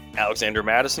run Alexander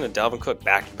Madison and Dalvin Cook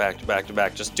back to back to back to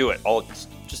back. Just do it.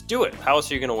 Just do it. How else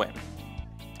are you going to win?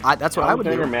 That's what I would do.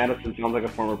 Alexander Madison sounds like a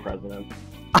former president.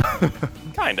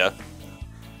 Kinda.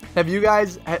 Have you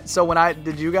guys? So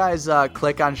did you guys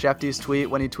click on Shefty's tweet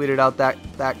when he tweeted out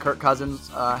that Kirk Cousins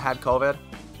had COVID?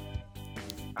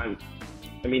 I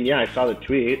mean, yeah, I saw the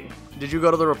tweet. Did you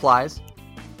go to the replies?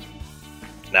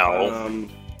 No.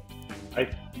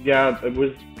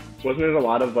 Wasn't it a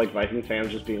lot of Vikings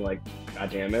fans just being like, God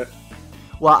damn it?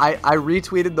 Well, I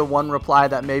retweeted the one reply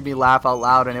that made me laugh out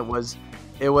loud, and it was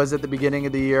at the beginning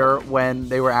of the year when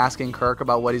they were asking Kirk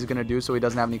about what he's going to do so he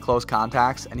doesn't have any close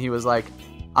contacts, and he was like,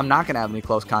 I'm not going to have any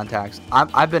close contacts.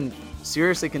 I've been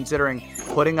seriously considering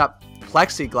putting up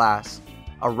plexiglass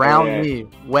around me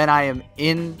when I am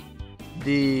in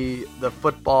the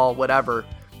football, whatever.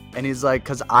 And he's like,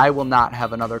 because I will not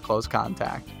have another close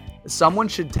contact. Someone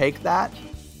should take that,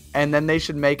 and then they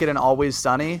should make it an Always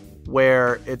Sunny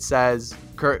where it says,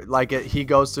 he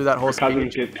goes through that whole speech. Kirk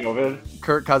Cousins gets COVID.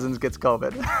 Kirk Cousins gets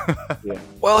COVID. Yeah.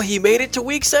 Well, he made it to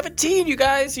week 17, you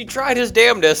guys. He tried his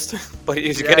damnedest, but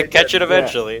he's going to catch it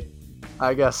eventually. Yeah.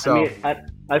 I guess so. I mean,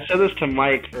 I said this to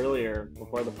Mike earlier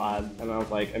before the pod, and I was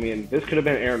like, I mean, this could have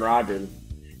been Aaron Rodgers.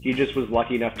 He just was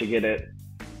lucky enough to get it,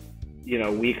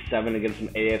 week 7 against an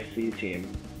AFC team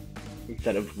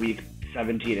instead of week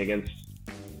 17 against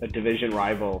a division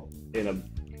rival in a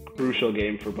crucial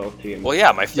game for both teams. Well,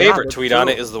 yeah, my favorite tweet on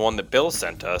it is the one that Bill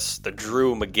sent us, the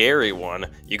Drew McGarry one.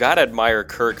 You gotta admire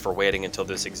Kirk for waiting until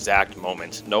this exact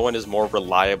moment. No one is more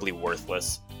reliably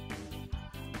worthless.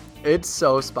 It's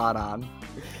so spot on.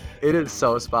 It is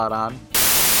so spot on.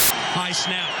 High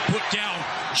snap, put down.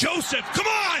 Joseph, come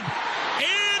on!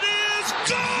 It is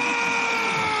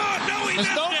gone! No, he missed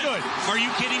it! Good. Are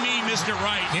you kidding me? He missed it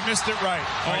right. He missed it right.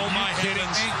 Oh, my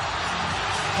heavens.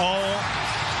 Oh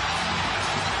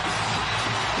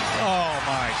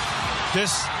my.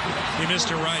 He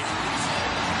missed it right.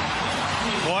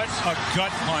 What a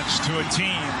gut punch to a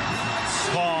team,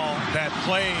 Paul, that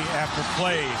play after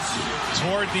play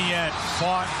toward the end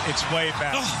fought its way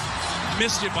back. Oh,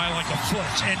 missed it by like a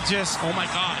foot. And just, oh my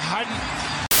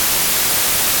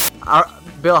God.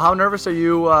 Bill, how nervous are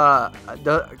you? One of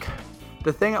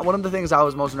the things I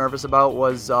was most nervous about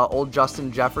was old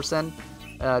Justin Jefferson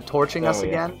torching us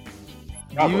again.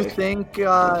 Probably. Do you think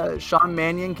Sean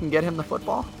Mannion can get him the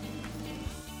football?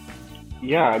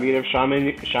 Yeah, I mean, if Sean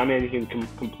Mannion can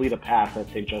complete a pass, I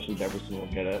think Justin Jefferson will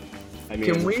get it. I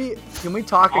mean, can we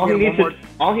talk again?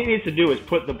 All he needs to do is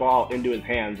put the ball into his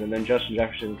hands, and then Justin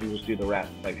Jefferson can just do the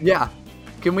rest. Yeah.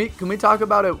 Can we talk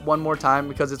about it one more time,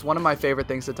 because it's one of my favorite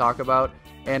things to talk about,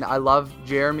 and I love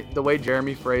the way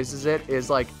Jeremy phrases it is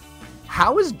like,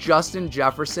 how is Justin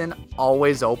Jefferson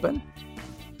always open?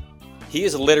 He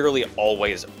is literally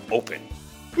always open.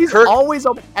 He's always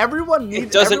open. It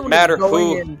doesn't matter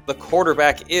who the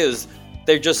quarterback is.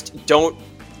 They just don't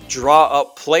draw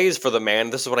up plays for the man.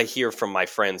 This is what I hear from my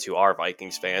friends who are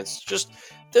Vikings fans. Just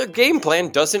the game plan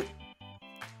doesn't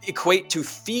equate to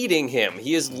feeding him.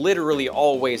 He is literally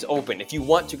always open. If you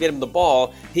want to get him the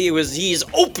ball, he's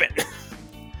open.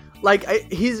 Like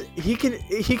he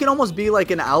can almost be like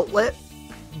an outlet,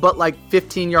 but like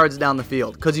 15 yards down the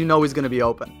field because you know he's going to be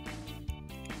open.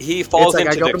 He falls into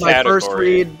the category. I go to my first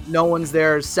read, no one's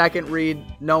there. Second read,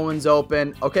 no one's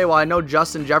open. Okay, well I know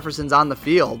Justin Jefferson's on the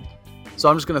field, so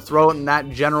I'm just going to throw it in that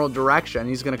general direction.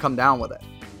 He's going to come down with it.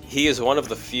 He is one of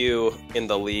the few in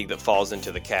the league that falls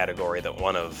into the category that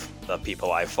one of the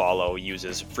people I follow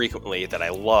uses frequently that I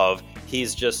love.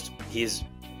 He's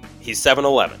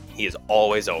 7-Eleven. He is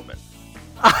always open.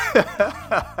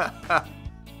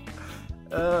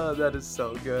 Oh, that is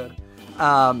so good.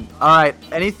 All right.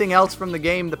 Anything else from the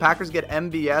game? The Packers get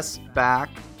MVS back,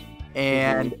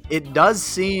 and it does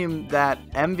seem that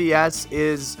MVS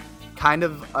is kind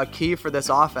of a key for this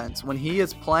offense. When he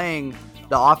is playing,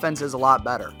 the offense is a lot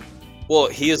better. Well,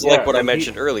 he is like what I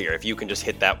mentioned earlier. If you can just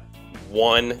hit that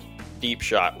one deep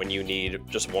shot when you need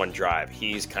just one drive,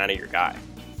 he's kind of your guy.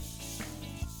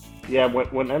 Yeah,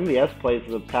 when MVS plays,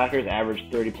 the Packers average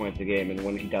 30 points a game, and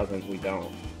when he doesn't, we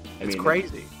don't. It's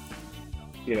crazy.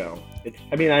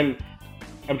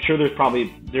 I'm sure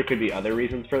there could be other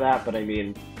reasons for that, but I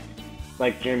mean,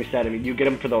 like Jeremy said, you get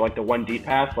him for the one deep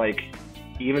pass,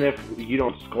 even if you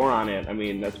don't score on it,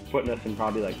 that's putting us in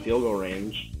probably field goal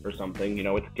range or something.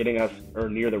 It's getting us or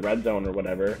near the red zone or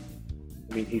whatever.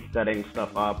 He's setting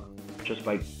stuff up just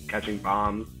by catching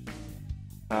bombs.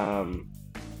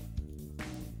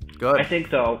 Good. I think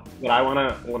though, what I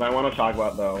want to talk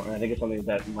about though, and I think it's something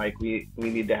that Mike we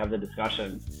need to have the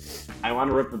discussion. I want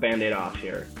to rip the Band-Aid off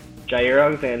here. Jair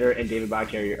Alexander and David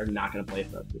Bakhtiari are not going to play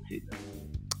for us this season.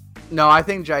 No, I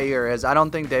think Jair is. I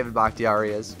don't think David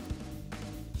Bakhtiari is.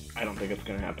 I don't think it's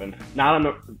going to happen. Not on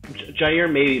the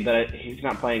Jair maybe, but he's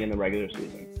not playing in the regular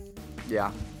season.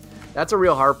 Yeah. That's a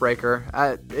real heartbreaker.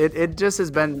 It just has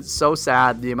been so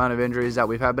sad, the amount of injuries that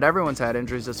we've had, but everyone's had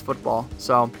injuries. It's football.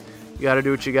 So you got to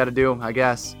do what you got to do, I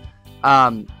guess.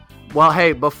 Well,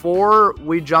 hey, before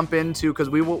we jump into, because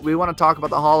we want to talk about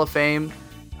the Hall of Fame,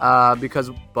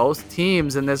 because both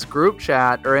teams in this group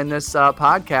chat or in this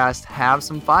podcast have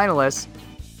some finalists.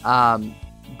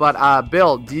 But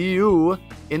Bill, do you,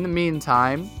 in the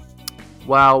meantime,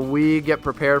 while we get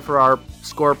prepared for our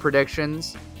score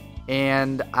predictions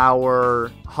and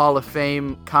our Hall of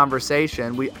Fame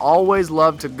conversation, we always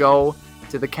love to go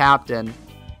to the captain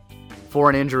for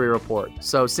an injury report.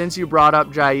 So since you brought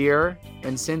up Jair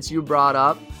and since you brought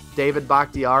up David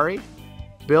Bakhtiari,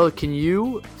 Bill, can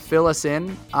you fill us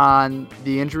in on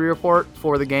the injury report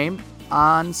for the game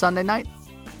on Sunday night?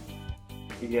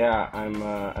 Yeah,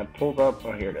 I pulled up.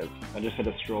 Oh, here it is. I just had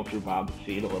to scroll through Bob's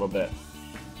feed a little bit.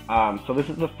 So this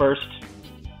is the first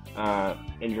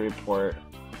injury report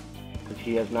because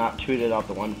he has not tweeted out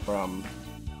the one from.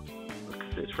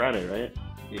 It's Friday, right?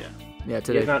 Yeah. Yeah,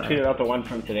 today. He has not tweeted out the one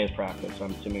from today's practice, so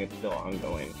I'm assuming it's still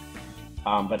ongoing.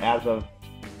 But as of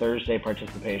Thursday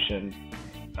participation,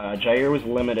 Jair was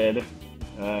limited.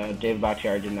 David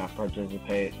Bakhtiari did not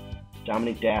participate.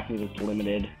 Dominic Daphne was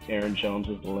limited. Aaron Jones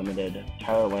was limited.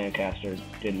 Tyler Lancaster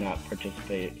did not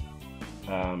participate.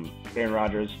 Aaron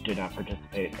Rodgers did not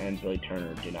participate. And Billy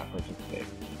Turner did not participate.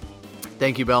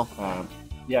 Thank you, Bill.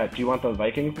 Yeah, do you want the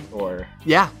Vikings or?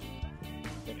 Yeah.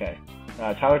 Okay.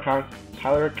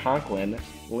 Tyler Conklin,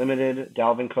 limited.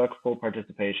 Dalvin Cook, full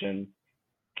participation.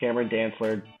 Cameron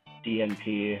Dantzler,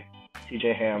 DNP.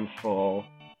 CJ Ham, full.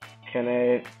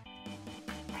 No,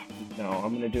 I'm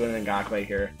going to do an Ngakoue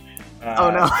here.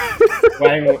 Oh, no.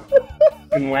 Wang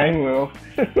Wu,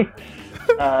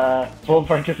 full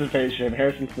participation.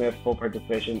 Harrison Smith, full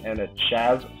participation. And a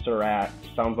Chaz Surratt,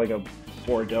 sounds like a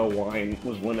Bordeaux wine,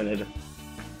 was limited.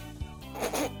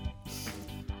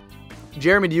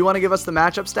 Jeremy, do you want to give us the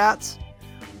matchup stats?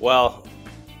 Well,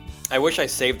 I wish I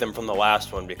saved them from the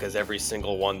last one because every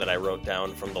single one that I wrote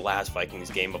down from the last Vikings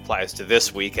game applies to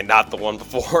this week and not the one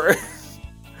before.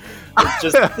 It's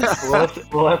just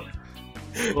we'll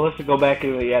have to go back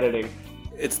into the editing.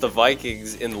 It's the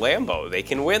Vikings in Lambeau. They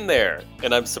can win there,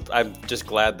 and I'm just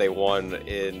glad they won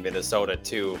in Minnesota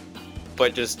too.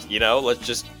 But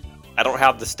I don't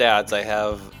have the stats. I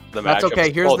have the matchups. That's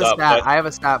okay. Here's the stat. I have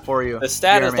a stat for you. The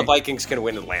stat is the Vikings can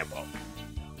win in Lambeau.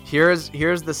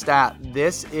 Here's the stat.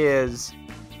 This is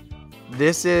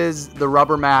the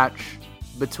rubber match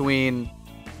between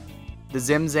the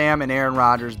Zim Zam and Aaron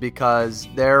Rodgers because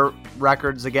their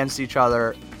records against each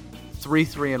other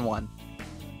 3-3-1.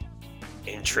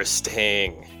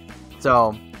 Interesting.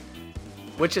 So,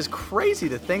 which is crazy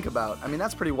to think about. I mean,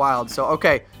 that's pretty wild. So,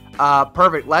 okay,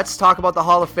 perfect. Let's talk about the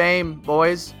Hall of Fame,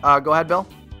 boys. Go ahead, Bill.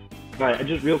 All right, I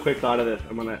just real quick thought of this.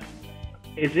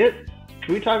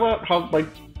 Can we talk about how, like,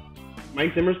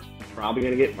 Mike Zimmer's probably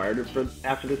going to get fired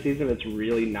after the season? It's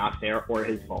really not fair or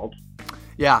his fault.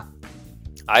 Yeah.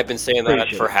 I've been saying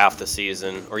that for half the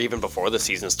season, or even before the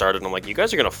season started. I'm like, you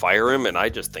guys are going to fire him, and I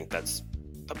just think that's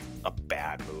a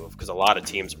bad move, because a lot of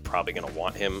teams are probably going to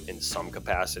want him in some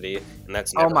capacity, and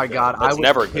that's never good. God, that's I would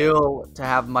never kill to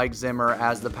have Mike Zimmer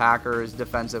as the Packers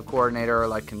defensive coordinator or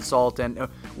like consultant.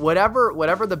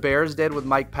 Whatever the Bears did with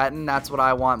Mike Pettin, that's what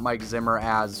I want Mike Zimmer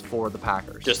as for the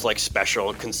Packers. Just like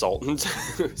special consultant,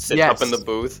 sitting up in the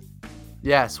booth.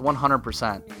 Yes,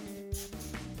 100%.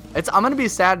 I'm going to be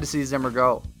sad to see Zimmer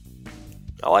go.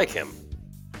 I like him.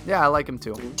 Yeah, I like him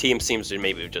too. Team seems to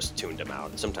maybe just tuned him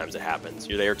out. Sometimes it happens.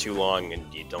 You're there too long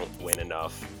and you don't win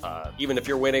enough. Even if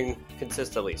you're winning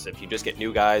consistently, so if you just get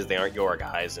new guys, they aren't your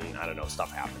guys, and I don't know,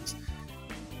 stuff happens.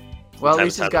 Well, at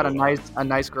least he's got a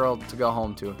nice girl to go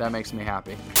home to. That makes me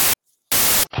happy.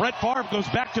 Brett Favre goes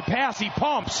back to pass. He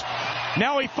pumps.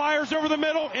 Now he fires over the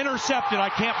middle. Intercepted. I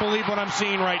can't believe what I'm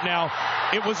seeing right now.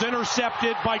 It was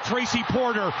intercepted by Tracy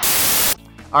Porter.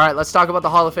 All right, let's talk about the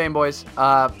Hall of Fame, boys.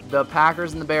 The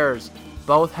Packers and the Bears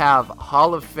both have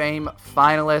Hall of Fame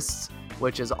finalists,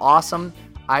 which is awesome.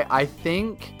 I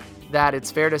think that it's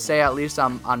fair to say, at least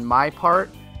on my part,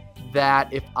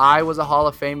 that if I was a Hall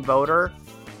of Fame voter,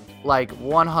 like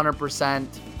 100%,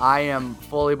 I am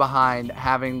fully behind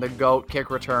having the GOAT kick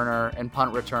returner and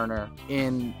punt returner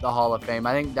in the Hall of Fame.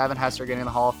 I think Devin Hester getting in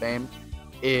the Hall of Fame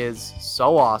is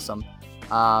so awesome.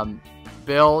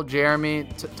 Bill, Jeremy,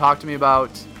 talk to me about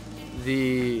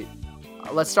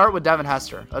let's start with Devin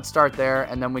Hester. Let's start there,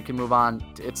 and then we can move on.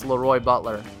 It's Leroy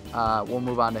Butler. We'll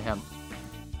move on to him.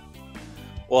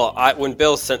 Well, when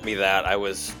Bill sent me that, I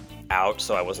was out,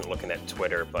 so I wasn't looking at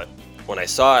Twitter, but when I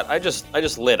saw it, I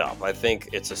just lit up. I think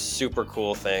it's a super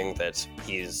cool thing that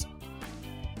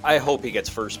I hope he gets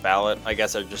first ballot. I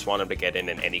guess I just want him to get in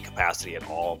any capacity at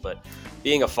all, but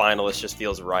being a finalist just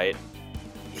feels right.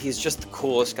 He's just the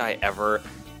coolest guy ever,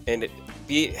 and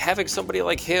having somebody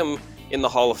like him in the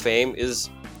Hall of Fame is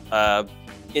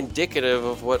indicative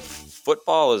of what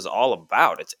football is all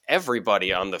about. It's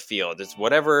everybody on the field. It's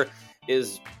whatever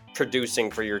is producing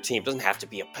for your team. It doesn't have to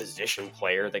be a position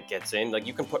player that gets in. Like,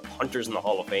 you can put punters in the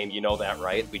Hall of Fame, you know that,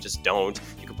 right? We just don't.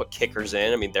 You can put kickers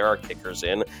in. I mean, there are kickers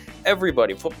in.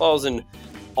 Everybody. Football's in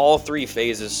all three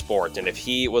phases sport, and if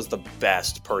he was the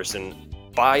best person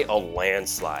by a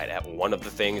landslide at one of the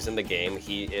things in the game,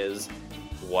 he is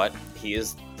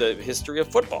the history of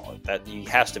football that he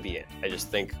has to be in. I just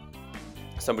think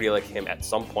somebody like him at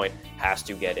some point has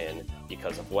to get in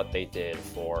because of what they did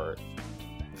for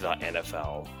the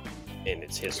NFL in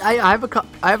its history. I have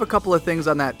a couple of things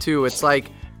on that too. It's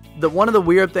like one of the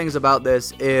weird things about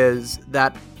this is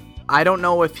that I don't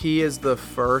know if he is the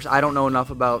first. I don't know enough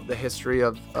about the history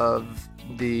of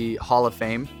the Hall of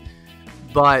Fame,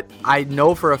 but I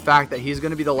know for a fact that he's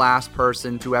going to be the last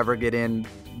person to ever get in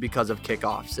because of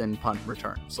kickoffs and punt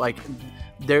returns. Like,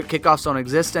 their kickoffs don't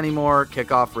exist anymore.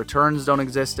 Kickoff returns don't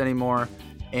exist anymore.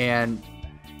 And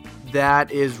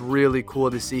that is really cool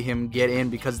to see him get in,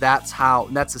 because that's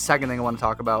the second thing I want to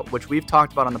talk about, which we've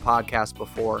talked about on the podcast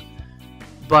before.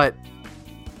 But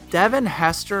Devin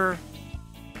Hester,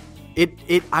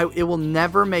 it will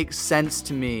never make sense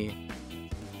to me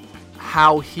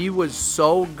how he was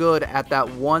so good at that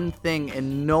one thing,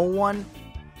 and no one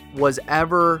was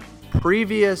ever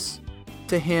previous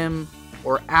to him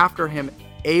or after him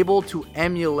able to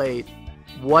emulate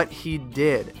what he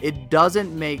did. It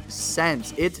doesn't make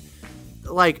sense. It's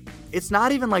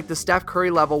not even like the Steph Curry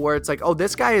level where it's like, oh,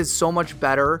 this guy is so much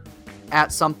better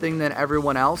at something than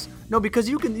everyone else. No, because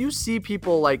you see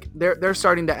people like they're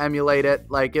starting to emulate it.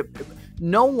 Like,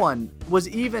 no one was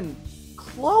even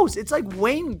close. It's like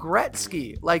Wayne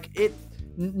Gretzky.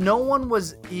 No one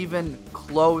was even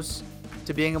close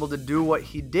to being able to do what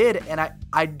he did, and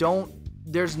I don't,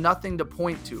 there's nothing to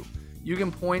point to. You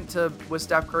can point to with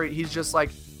Steph Curry, he's just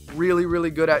like really, really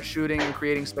good at shooting and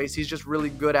creating space. He's just really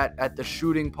good at the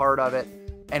shooting part of it.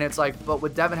 And it's like, but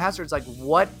with Devin Hester, it's like,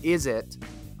 what is it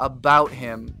about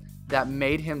him that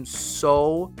made him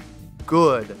so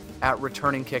good at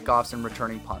returning kickoffs and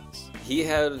returning punts? He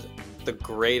had the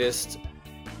greatest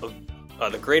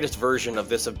version of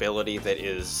this ability that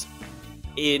is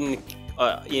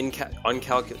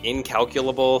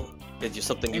incalculable. It's just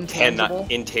something you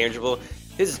cannot, intangible.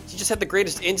 He just had the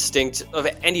greatest instinct of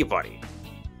anybody.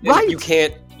 Right. You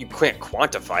can't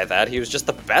quantify that. He was just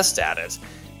the best at it.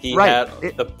 He had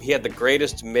the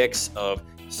greatest mix of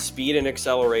speed and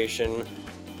acceleration,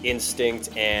 instinct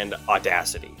and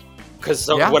audacity. Because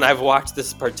when I've watched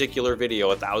this particular video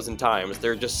 1,000 times,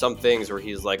 there are just some things where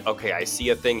he's like, okay, I see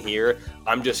a thing here.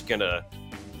 I'm just gonna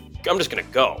I'm just gonna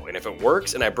go, and if it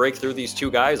works and I break through these two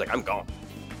guys, like I'm gone.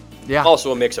 Yeah.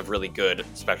 Also a mix of really good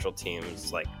special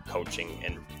teams, like coaching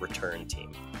and return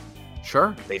team.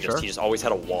 Sure. He just always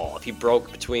had a wall. If he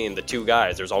broke between the two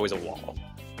guys, there's always a wall.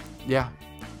 Yeah.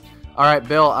 All right,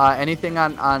 Bill. Anything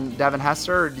on Devin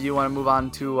Hester, or do you want to move on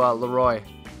to Leroy?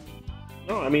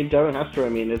 No, I mean Devin Hester. I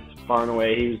mean, it's far and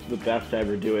away he's the best to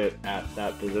ever do it at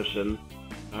that position,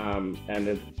 and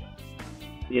it's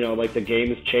like the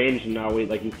game has changed, and now we,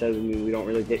 like he says, we don't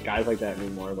really get guys like that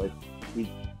anymore.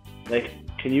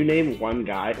 Can you name one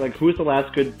guy? Like, who's the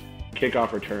last good kickoff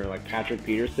returner? Like Patrick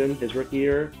Peterson, his rookie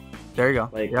year. There you go.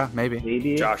 Yeah,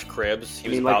 maybe. Josh Cribbs. He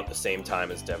was about the same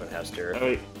time as Devin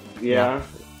Hester. Yeah.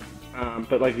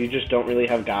 But you just don't really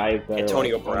have guys that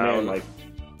Antonio are Brown.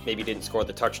 Maybe didn't score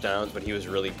the touchdowns, but he was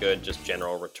really good, just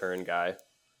general return guy.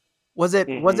 Was it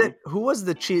who was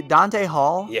the cheat? Dante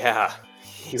Hall? Yeah.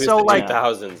 He was so the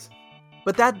 2000s.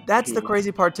 But that's the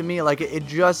crazy part to me. Like it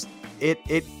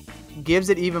gives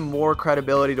it even more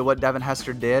credibility to what Devin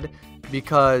Hester did,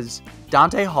 because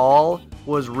Dante Hall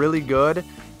was really good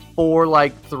for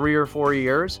 3 or 4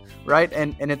 years, right?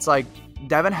 And it's like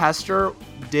Devin Hester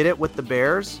did it with the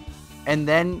Bears, and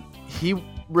then he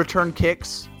returned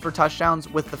kicks for touchdowns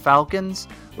with the Falcons.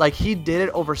 Like, he did it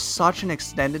over such an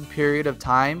extended period of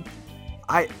time.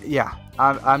 I'm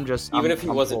if he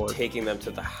wasn't taking them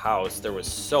to the house, there was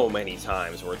so many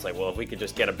times where it's like, well, if we could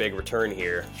just get a big return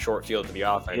here, short field to the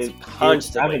offense,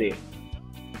 constantly.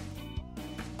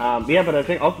 But I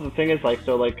think also the thing is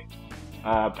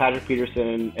Patrick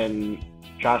Peterson and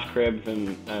Josh Cribbs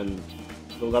and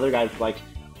those other guys,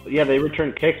 they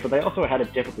returned kicks, but they also had a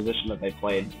different position that they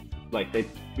played.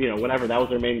 Whatever, that was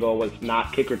their main goal, was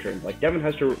not kick returns. Like Devin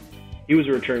Hester, he was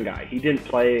a return guy. He didn't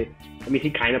play. I mean,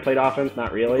 he kind of played offense,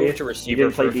 not really. He moved to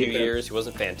receiver for a few years. He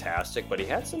wasn't fantastic, but he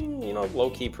had some,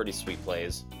 low-key, pretty sweet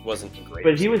plays. He wasn't great.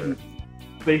 But he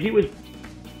was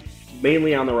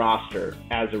mainly on the roster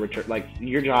as a return. Like,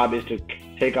 your job is to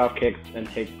take off kicks and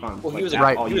take punts. Well, he was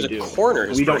a corner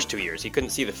his first 2 years. He couldn't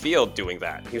see the field doing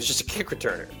that. He was just a kick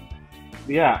returner.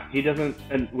 Yeah, he doesn't,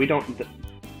 and we don't.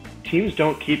 Teams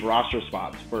don't keep roster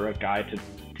spots for a guy to.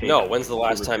 No, when's the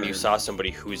last time you saw somebody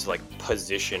whose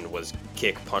position was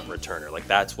kick punt returner? Like,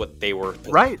 that's what they were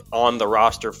on the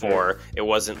roster for. It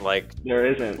wasn't like there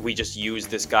isn't. We just use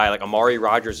this guy. Like Amari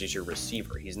Rodgers is your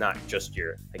receiver. He's not just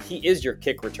he is your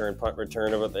kick return, punt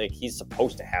returner, but he's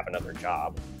supposed to have another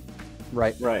job.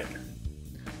 Right. All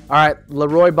right,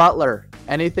 Leroy Butler.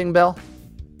 Anything, Bill?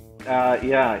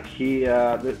 Yeah, he.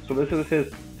 So this is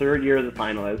his third year as a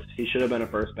finalist. He should have been a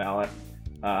first ballot.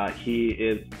 He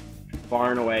is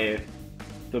far and away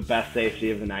the best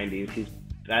safety of the 90s. He's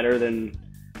better than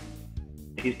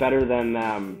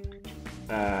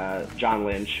John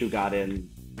Lynch, who got in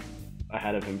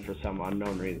ahead of him for some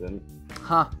unknown reason.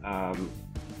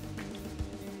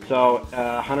 So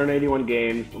 181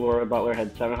 games, Leroy Butler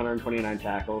had 729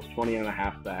 tackles,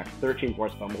 20.5 sacks, 13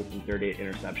 forced fumbles, and 38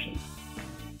 interceptions.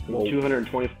 In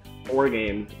 224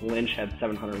 games, Lynch had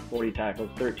 740 tackles,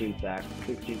 13 sacks,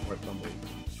 16 forced fumbles,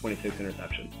 26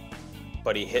 interceptions.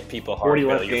 But he hit people hard,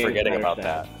 Bill. You're forgetting about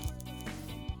that.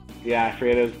 Yeah, I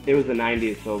forget. It was the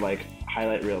 90s, so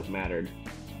highlight reels mattered.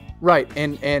 Right,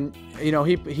 and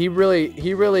he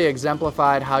really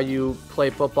exemplified how you play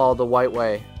football the right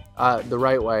way,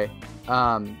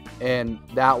 and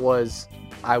that was,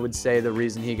 I would say, the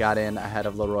reason he got in ahead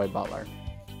of Leroy Butler.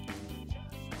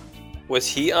 Was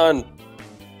he on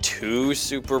 2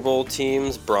 Super Bowl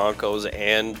teams, Broncos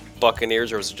and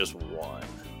Buccaneers, or was it just one?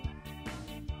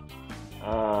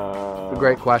 A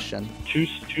great question. Two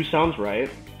sounds right.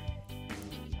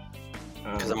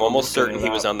 Because I'm almost certain he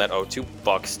was on that 02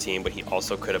 Bucs team, but he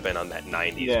also could have been on that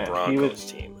 90s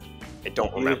Broncos team. I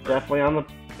don't remember.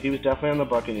 He was definitely on the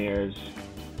Buccaneers.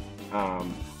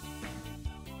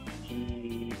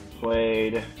 He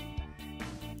played.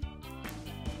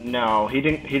 No, he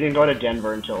didn't go to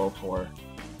Denver until 04.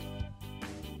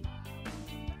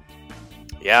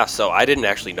 Yeah, so I didn't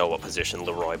actually know what position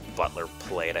Leroy Butler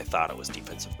played. I thought it was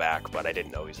defensive back, but I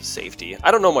didn't know he was a safety.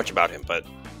 I don't know much about him, but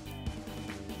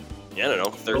yeah, I don't know.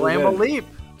 The Lambeau Leap.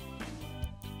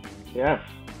 Yes,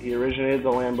 he originated the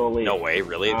Lambeau Leap. No way,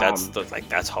 really? That's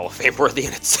Hall of Fame worthy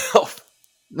in itself.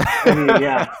 I mean,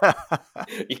 yeah.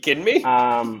 You kidding me?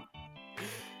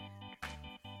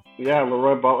 Yeah,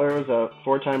 Leroy Butler was a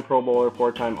 4-time Pro Bowler,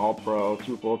 4-time All-Pro,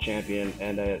 Super Bowl champion,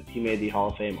 and he made the Hall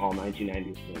of Fame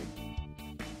All-1990s team.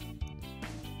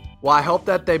 Well, I hope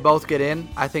that they both get in.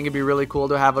 I think it'd be really cool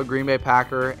to have a Green Bay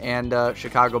Packer and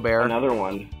Chicago Bear. Another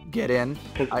one. Get in.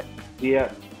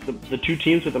 the two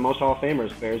teams with the most Hall of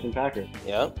Famers, Bears and Packers.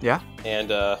 Yeah.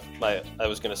 And I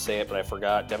was going to say it, but I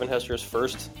forgot. Devin Hester's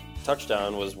first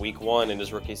touchdown was Week 1 in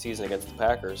his rookie season against the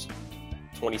Packers.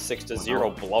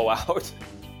 26-0 blowout.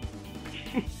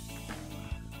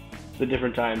 It's a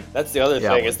different time. That's the other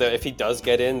thing, is that if he does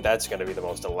get in, that's going to be the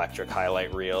most electric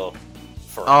highlight reel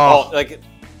for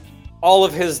all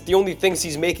of his. The only things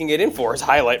he's making it in for is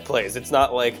highlight plays. It's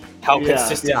not like how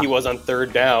consistent he was on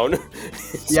third down.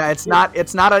 It's not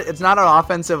an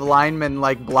offensive lineman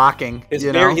like blocking. He's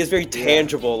very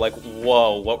tangible. Like,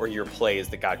 whoa, what were your plays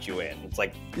that got you in? It's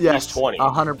like these 20.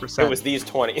 100%. It was these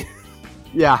 20.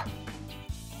 Yeah.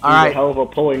 All He's right. a hell of a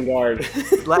pulling guard.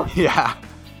 Yeah.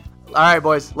 All right,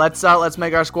 boys. Let's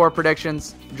make our score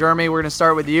predictions. Jeremy, we're gonna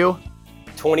start with you.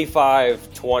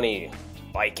 25-20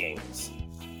 Vikings.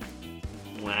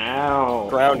 Wow.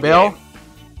 Ground Bill? game.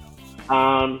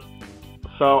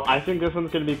 So I think this one's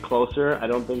going to be closer. I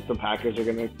don't think the Packers are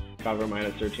going to cover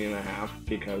minus 13.5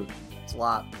 because it's a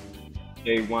lot.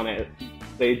 They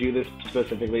do this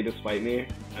specifically to spite me,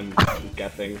 I'm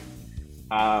guessing.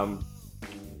 So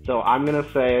I'm going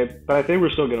to say, but I think we're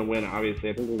still going to win,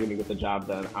 obviously. I think we're going to get the job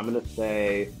done. I'm going to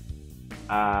say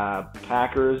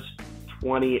Packers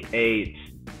 28,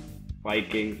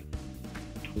 Vikings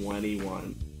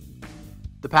 21.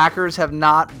 The Packers have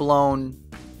not blown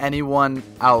anyone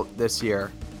out this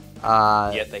year.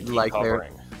 Yet they keep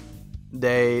covering.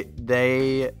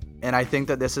 And I think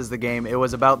that this is the game. It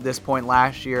was about this point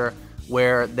last year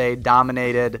where they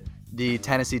dominated the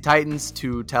Tennessee Titans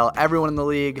to tell everyone in the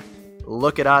league,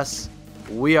 look at us,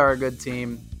 we are a good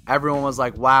team. Everyone was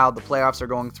like, wow, the playoffs are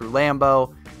going through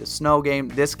Lambeau. The snow game,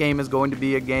 this game is going to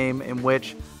be a game in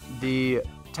which the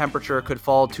temperature could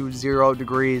fall to 0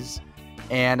 degrees.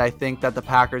 And I think that the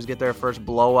Packers get their first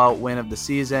blowout win of the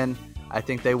season. I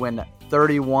think they win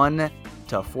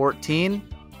 31-14.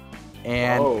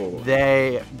 And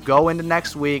they go into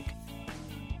next week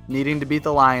needing to beat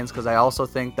the Lions, because I also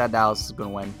think that Dallas is going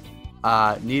to win.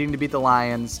 Needing to beat the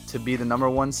Lions to be the number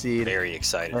 1 seed. Very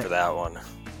excited for that one.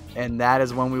 And that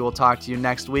is when we will talk to you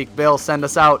next week. Bill, send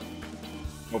us out.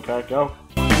 Go Pack, go.